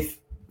yeah, if,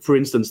 for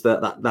instance,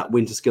 that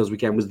winter skills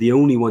weekend was the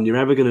only one you're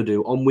ever going to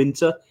do on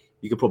winter,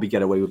 you could probably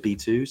get away with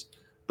B2s.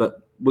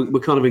 But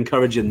we're kind of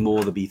encouraging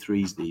more the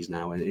B3s these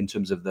now in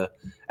terms of the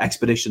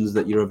expeditions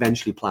that you're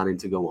eventually planning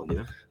to go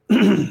on,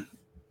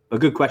 A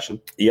good question.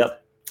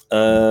 Yep.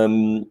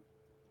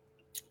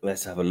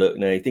 Let's have a look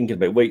now. Thinking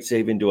about weight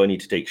saving, do I need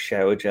to take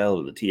shower gel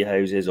at the tea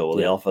houses, or will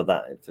they offer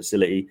that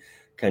facility?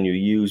 Can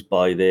you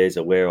buy theirs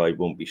or where I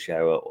won't be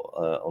shower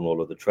on all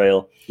of the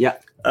trail? Yeah.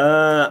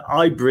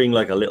 I bring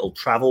like a little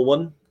travel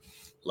one,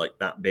 like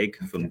that big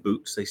from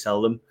Boots. They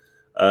sell them.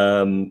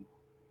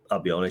 I'll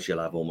be honest, you'll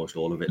have almost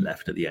all of it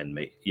left at the end,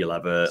 mate. You'll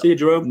have See you,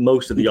 Jerome.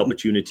 Most of the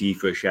opportunity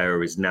for a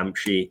shower is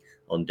Namshi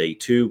on day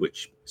 2,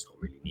 which is not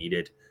really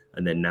needed.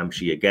 And then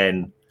Namshi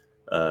again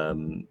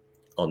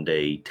on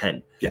day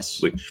 10.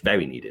 Yes. Which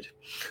very needed.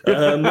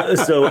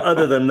 So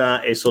other than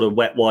that, it's sort of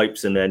wet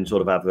wipes, and then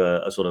sort of have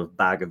a sort of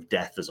bag of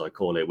death, as I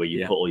call it, where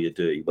you put all your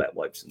dirty wet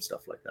wipes and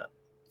stuff like that.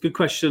 Good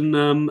question.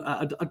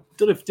 I don't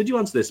know if did you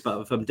answer this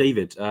from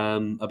David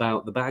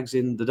about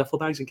the duffel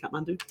bags in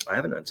Kathmandu? I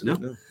haven't answered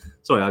it. No.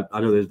 Sorry, I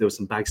know there was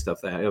some bag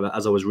stuff there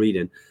as I was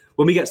reading.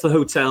 When we get to the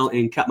hotel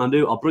in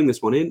Kathmandu, I'll bring this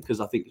one in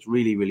because I think it's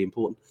really, really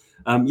important.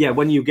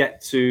 When you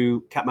get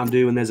to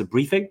Kathmandu and there's a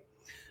briefing,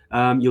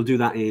 you'll do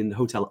that in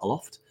Hotel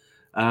Aloft,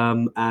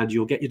 and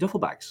you'll get your duffel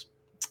bags.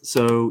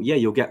 So yeah,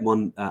 you'll get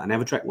one, an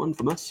Evertrek one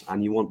from us,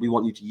 and we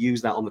want you to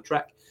use that on the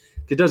trek.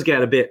 It does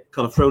get a bit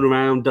kind of thrown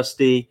around,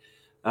 dusty.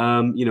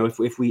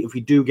 If we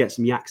do get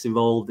some yaks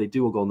involved, they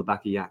do all go on the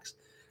back of yaks.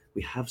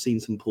 We have seen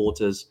some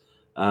porters,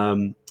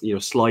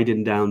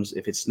 sliding down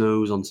if it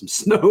snows on some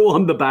snow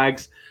on the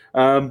bags.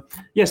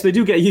 Yes, they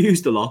do get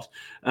used a lot.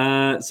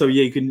 So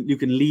yeah, you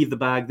can leave the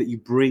bag that you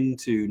bring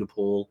to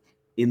Nepal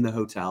in the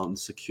hotel and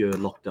secure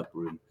locked up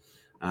room.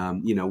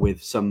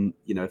 With some,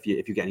 if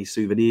you get any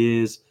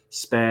souvenirs,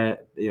 spare,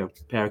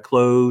 pair of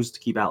clothes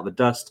to keep out the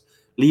dust,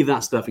 leave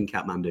that stuff in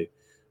Kathmandu.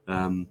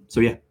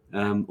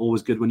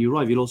 Always good when you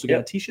arrive. You'll also get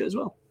a t-shirt as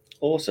well.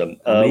 Awesome.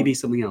 Maybe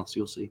something else,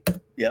 you'll see.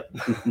 Yep.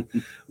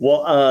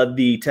 What are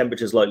the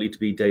temperatures likely to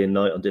be day and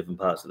night on different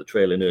parts of the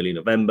trail in early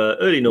November?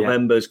 Early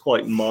November is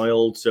quite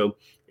mild, so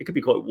it could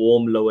be quite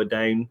warm lower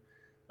down,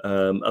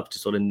 up to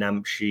sort of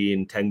Namshi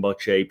and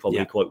Tengboche,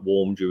 probably quite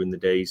warm during the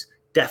days.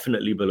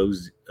 Definitely below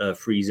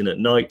freezing at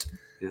night.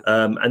 Yeah.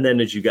 And then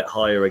as you get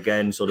higher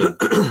again, sort of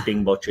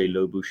Dingboche,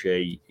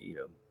 Lobouche,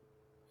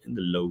 in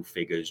the low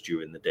figures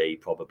during the day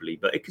probably,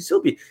 but it can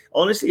still be,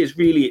 honestly, it's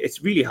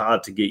really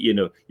hard to get,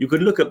 you can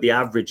look up the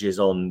averages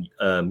on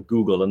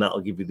Google, and that'll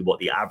give you what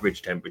the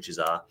average temperatures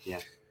are.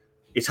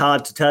 It's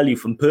hard to tell you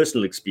from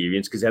personal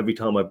experience because every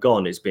time I've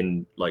gone it's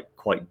been like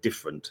quite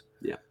different.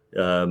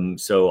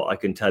 So I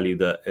can tell you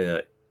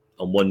that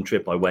on one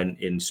trip I went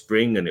in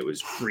spring and it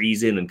was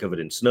freezing and covered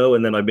in snow,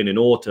 and then I've been in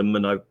autumn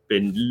and I've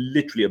been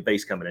literally at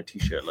base camp in a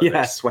t-shirt like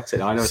this.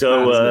 Sweating. I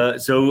know.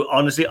 So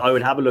honestly, I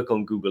would have a look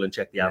on Google and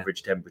check the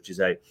average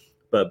temperatures out,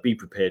 but be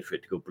prepared for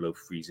it to go below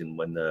freezing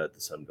when the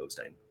sun goes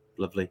down.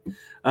 Lovely.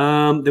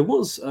 There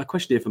was a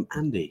question here from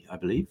Andy, I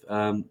believe.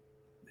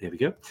 Here we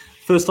go.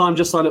 First time,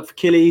 just signed up for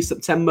Kili,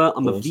 September.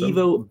 I'm a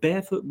Vivo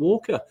barefoot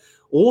walker.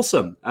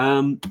 Awesome.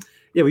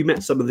 We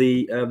met some of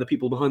the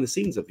people behind the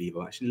scenes at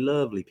Vivo. Actually,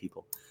 lovely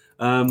people.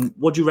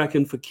 What do you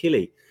reckon for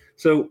Kili?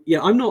 So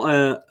yeah, I'm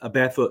not a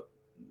barefoot,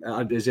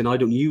 as in I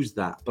don't use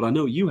that, but I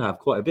know you have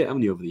quite a bit,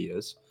 haven't you, over the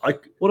years?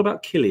 What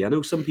about Kili? I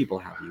know some people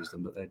have used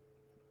them, but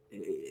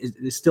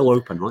it's still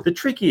open, right? The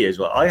tricky is,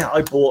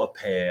 I bought a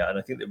pair, and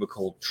I think they were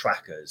called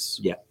trackers.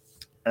 Yeah.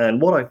 And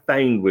what I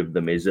found with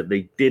them is that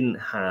they didn't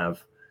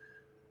have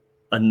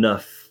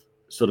enough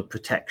sort of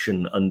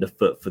protection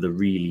underfoot for the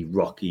really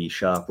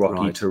sharp rocky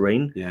Right.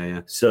 terrain.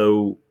 Yeah.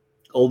 So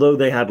although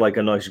they had like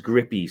a nice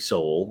grippy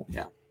sole,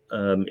 Yeah.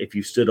 If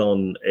you stood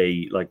on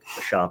a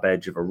sharp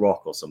edge of a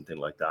rock or something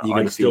like that, You're I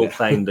gonna still feel it.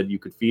 found that you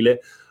could feel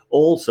it.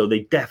 Also,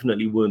 they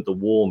definitely weren't the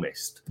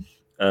warmest.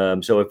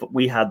 So if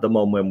we had them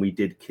on when we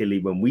did Killy,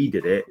 when we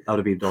did it, That would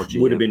have been dodgy.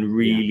 would have been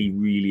really,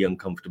 really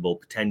uncomfortable.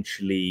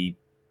 Potentially,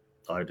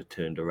 I'd have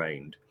turned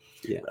around.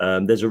 Yeah.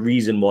 There's a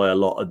reason why a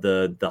lot of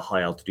the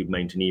high altitude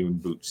mountaineering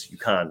boots, you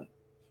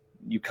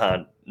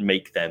can't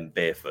make them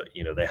barefoot.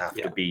 You know, they have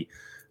to be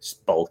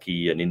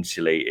bulky and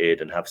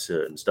insulated and have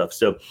certain stuff.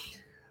 So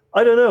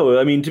I don't know.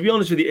 I mean, to be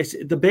honest with you,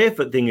 the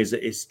barefoot thing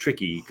is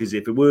tricky, because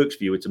if it works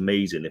for you, it's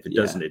amazing. If it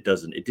doesn't, it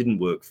doesn't. It didn't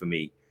work for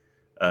me.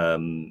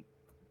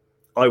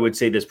 I would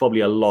say there's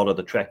probably a lot of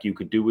the trek you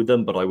could do with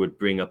them, but I would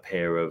bring a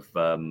pair of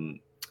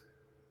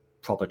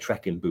proper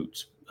trekking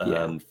boots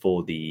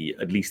for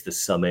at least the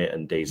summit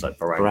and days like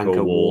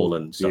Barranco Wall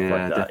and stuff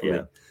like that.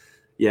 Definitely.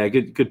 Yeah,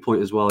 good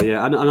point as well.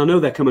 Yeah, and I know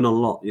they're coming on a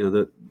lot. You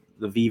know,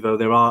 the Vivo.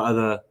 There are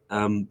other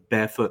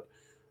barefoot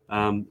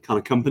kind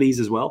of companies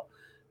as well,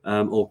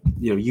 or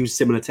use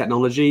similar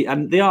technology,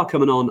 and they are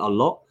coming on a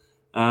lot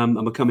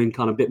and becoming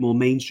kind of a bit more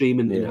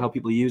mainstream in how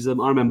people use them.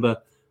 I remember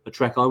a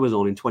trek I was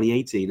on in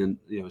 2018, and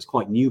it was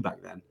quite new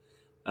back then.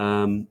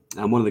 And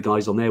one of the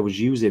guys on there was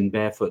using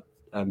barefoot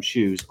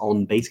shoes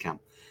on base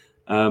camp.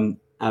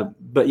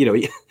 But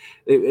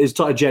it's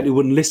a gent who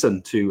wouldn't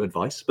listen to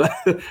advice. But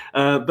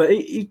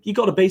he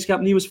got a base camp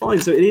and he was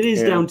fine. So it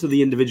is down to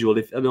the individual.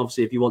 And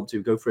obviously, if you want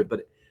to, go for it.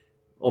 But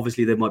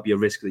obviously, there might be a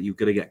risk that you're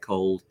going to get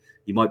cold.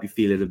 You might be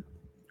feeling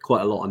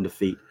quite a lot under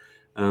feet.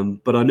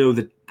 But I know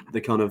that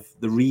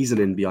the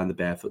reasoning behind the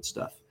barefoot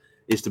stuff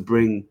is to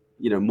bring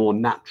more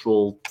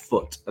natural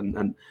foot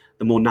and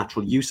the more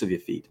natural use of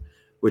your feet,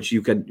 which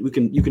you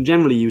can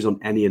generally use on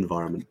any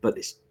environment. But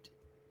it's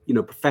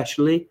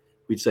professionally,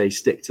 we'd say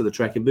stick to the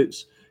trekking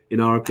boots, in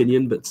our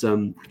opinion. But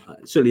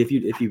certainly,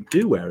 if you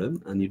do wear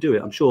them and you do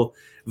it, I'm sure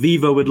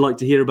Vivo would like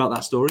to hear about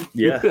that story.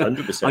 Yeah,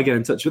 100%. I get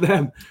in touch with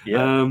them.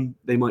 Yeah.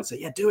 They might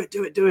say, do it,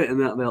 and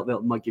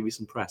they'll might give you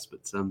some press.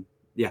 But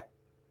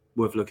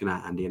worth looking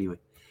at, Andy. Anyway,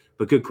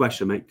 but good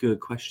question, mate. Good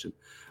question.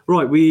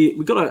 Right,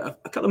 we've got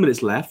a couple of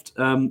minutes left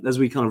as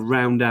we kind of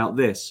round out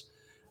this.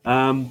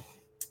 I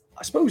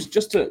suppose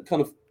just to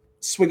kind of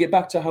swing it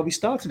back to how we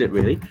started it,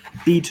 really.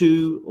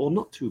 B2 or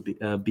not to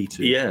B2.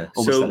 Yeah.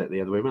 Almost said it the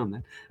other way around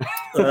there.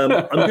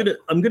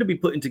 I'm gonna be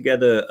putting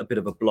together a bit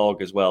of a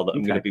blog as well that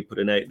I'm gonna be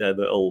putting out there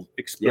that'll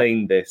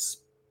explain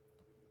this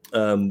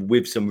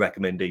with some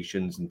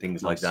recommendations and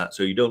things like that.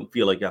 So you don't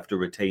feel like you have to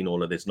retain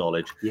all of this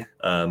knowledge. Yeah.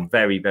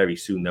 Very, very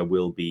soon there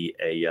will be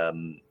a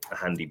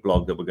handy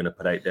blog that we're going to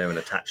put out there and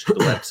attach to the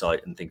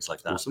website and things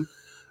like that. Awesome.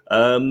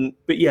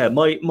 But yeah,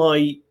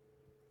 my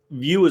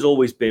view has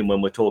always been,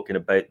 when we're talking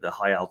about the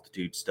high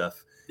altitude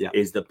stuff,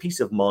 is that peace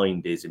of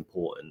mind is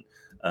important.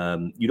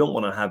 You don't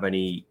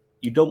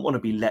want to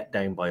be let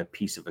down by a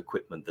piece of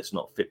equipment that's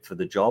not fit for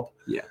the job.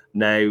 Yeah.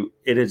 Now,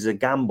 it is a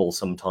gamble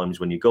sometimes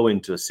when you go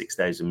into a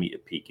 6,000 meter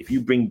peak. If you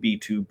bring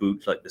B2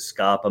 boots like the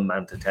Scarpa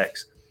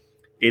Mantatex,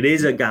 it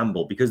is a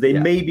gamble, because they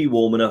may be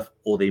warm enough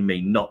or they may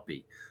not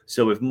be.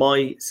 So if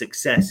my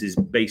success is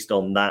based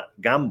on that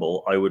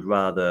gamble, I would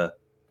rather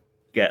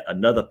get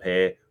another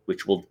pair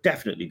which will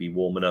definitely be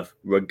warm enough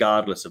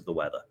regardless of the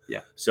weather.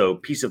 Yeah. So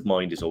peace of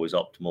mind is always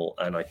optimal.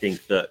 And I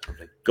think that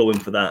going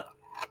for that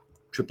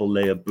triple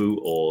layer boot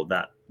or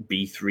that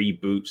B3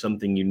 boot,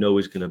 something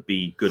is going to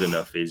be good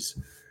enough, is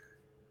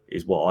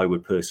what I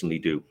would personally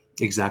do.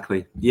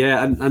 Exactly.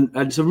 Yeah, and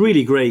it's a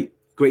really great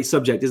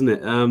subject, isn't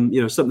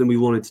it? Something we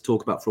wanted to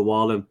talk about for a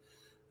while,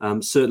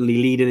 and certainly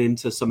leading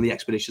into some of the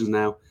expeditions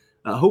now.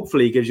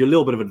 Hopefully, it gives you a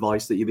little bit of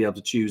advice that you'll be able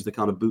to choose the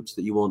kind of boots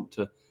that you want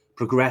to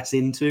progress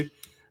into.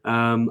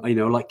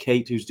 Like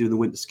Kate, who's doing the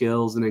winter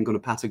skills and then going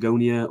to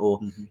Patagonia, or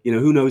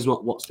who knows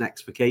what's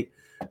next for Kate.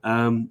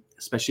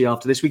 Especially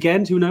after this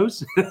weekend, who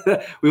knows?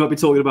 We might be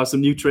talking about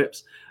some new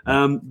trips.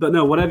 But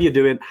no, whatever you're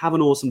doing, have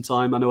an awesome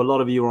time. I know a lot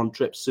of you are on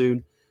trips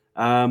soon.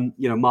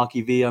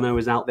 Marky V, I know,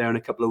 is out there in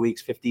a couple of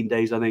weeks, 15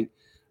 days, I think.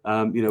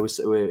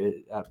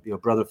 We're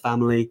brother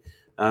family.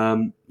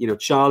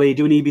 Charlie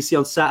doing EBC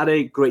on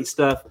Saturday, great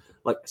stuff.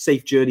 Like,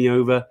 safe journey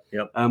over.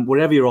 Yep.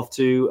 Wherever you're off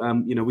to,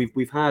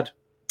 we've had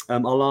our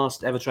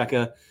last ever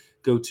trekker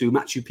go to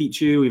Machu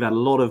Picchu. We've had a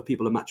lot of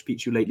people at Machu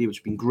Picchu lately, which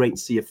has been great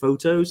to see your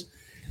photos.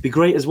 Be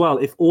great as well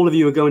if all of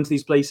you are going to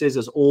these places.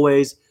 As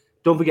always,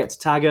 don't forget to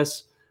tag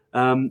us.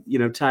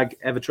 Tag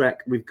Evertrek.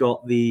 We've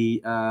got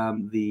the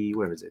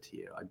where is it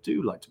here? I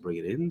do like to bring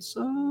it in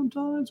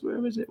sometimes.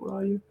 Where is it? Where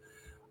are you?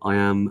 I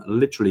am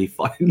literally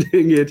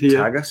finding it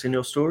here. Tag us in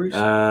your stories.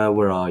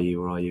 Where are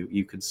you?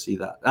 You can see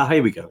that.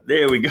 Here we go.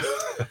 There we go.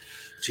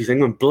 Geez,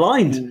 I'm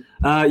blind.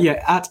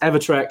 At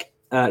Evertrek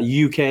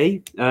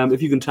UK.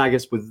 If you can tag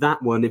us with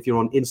that one, if you're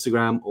on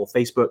Instagram or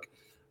Facebook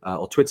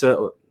or Twitter,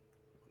 or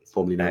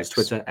formerly known as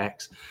Twitter,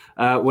 X,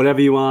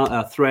 whatever you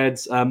are,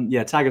 Threads,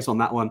 tag us on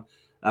that one.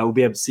 We'll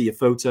be able to see your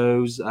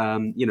photos.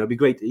 It'd be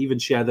great to even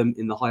share them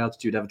in the High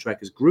Altitude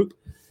Evertrekkers group.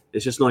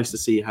 It's just nice to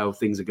see how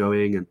things are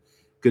going and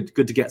good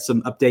to get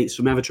some updates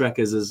from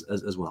Evertrekkers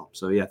as well.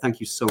 So yeah, thank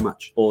you so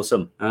much.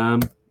 Awesome.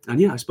 And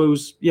yeah, I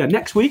suppose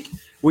next week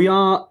we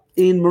are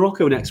in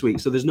Morocco next week,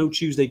 so there's no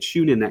Tuesday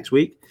tune in next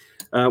week.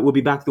 We'll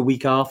be back the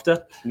week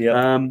after.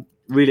 Yeah.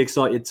 Really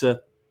excited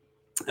to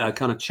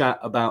kind of chat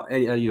about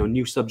a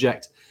new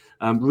subject.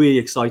 Really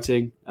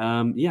exciting.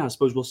 I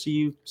suppose we'll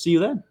see you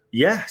then.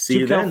 Yeah, see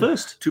you then.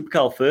 first.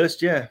 Tupacal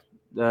first, yeah.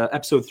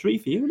 Episode 3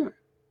 for you, isn't it?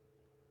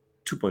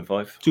 2.5.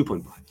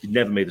 2.5. You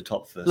never made the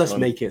top first. Let's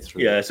make it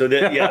through. Yeah, so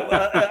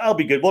I'll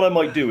be good. What I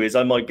might do is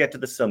I might get to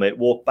the summit,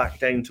 walk back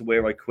down to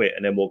where I quit,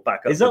 and then walk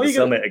back up to the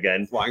summit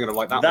again. Well, I'm gonna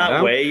write that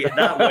That one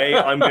down. way,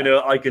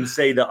 I can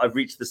say that I've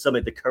reached the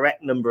summit the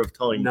correct number of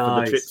times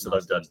for the trips that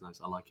I've done.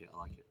 Nice. I like it.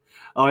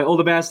 All right, all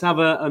the best. Have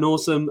an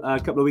awesome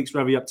couple of weeks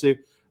wherever you're up to,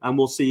 and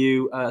we'll see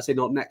you. Say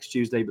not next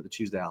Tuesday, but the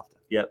Tuesday after.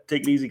 Yeah,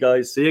 take it easy,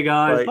 guys. See you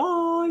guys.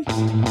 Bye.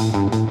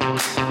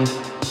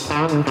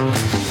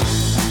 Bye.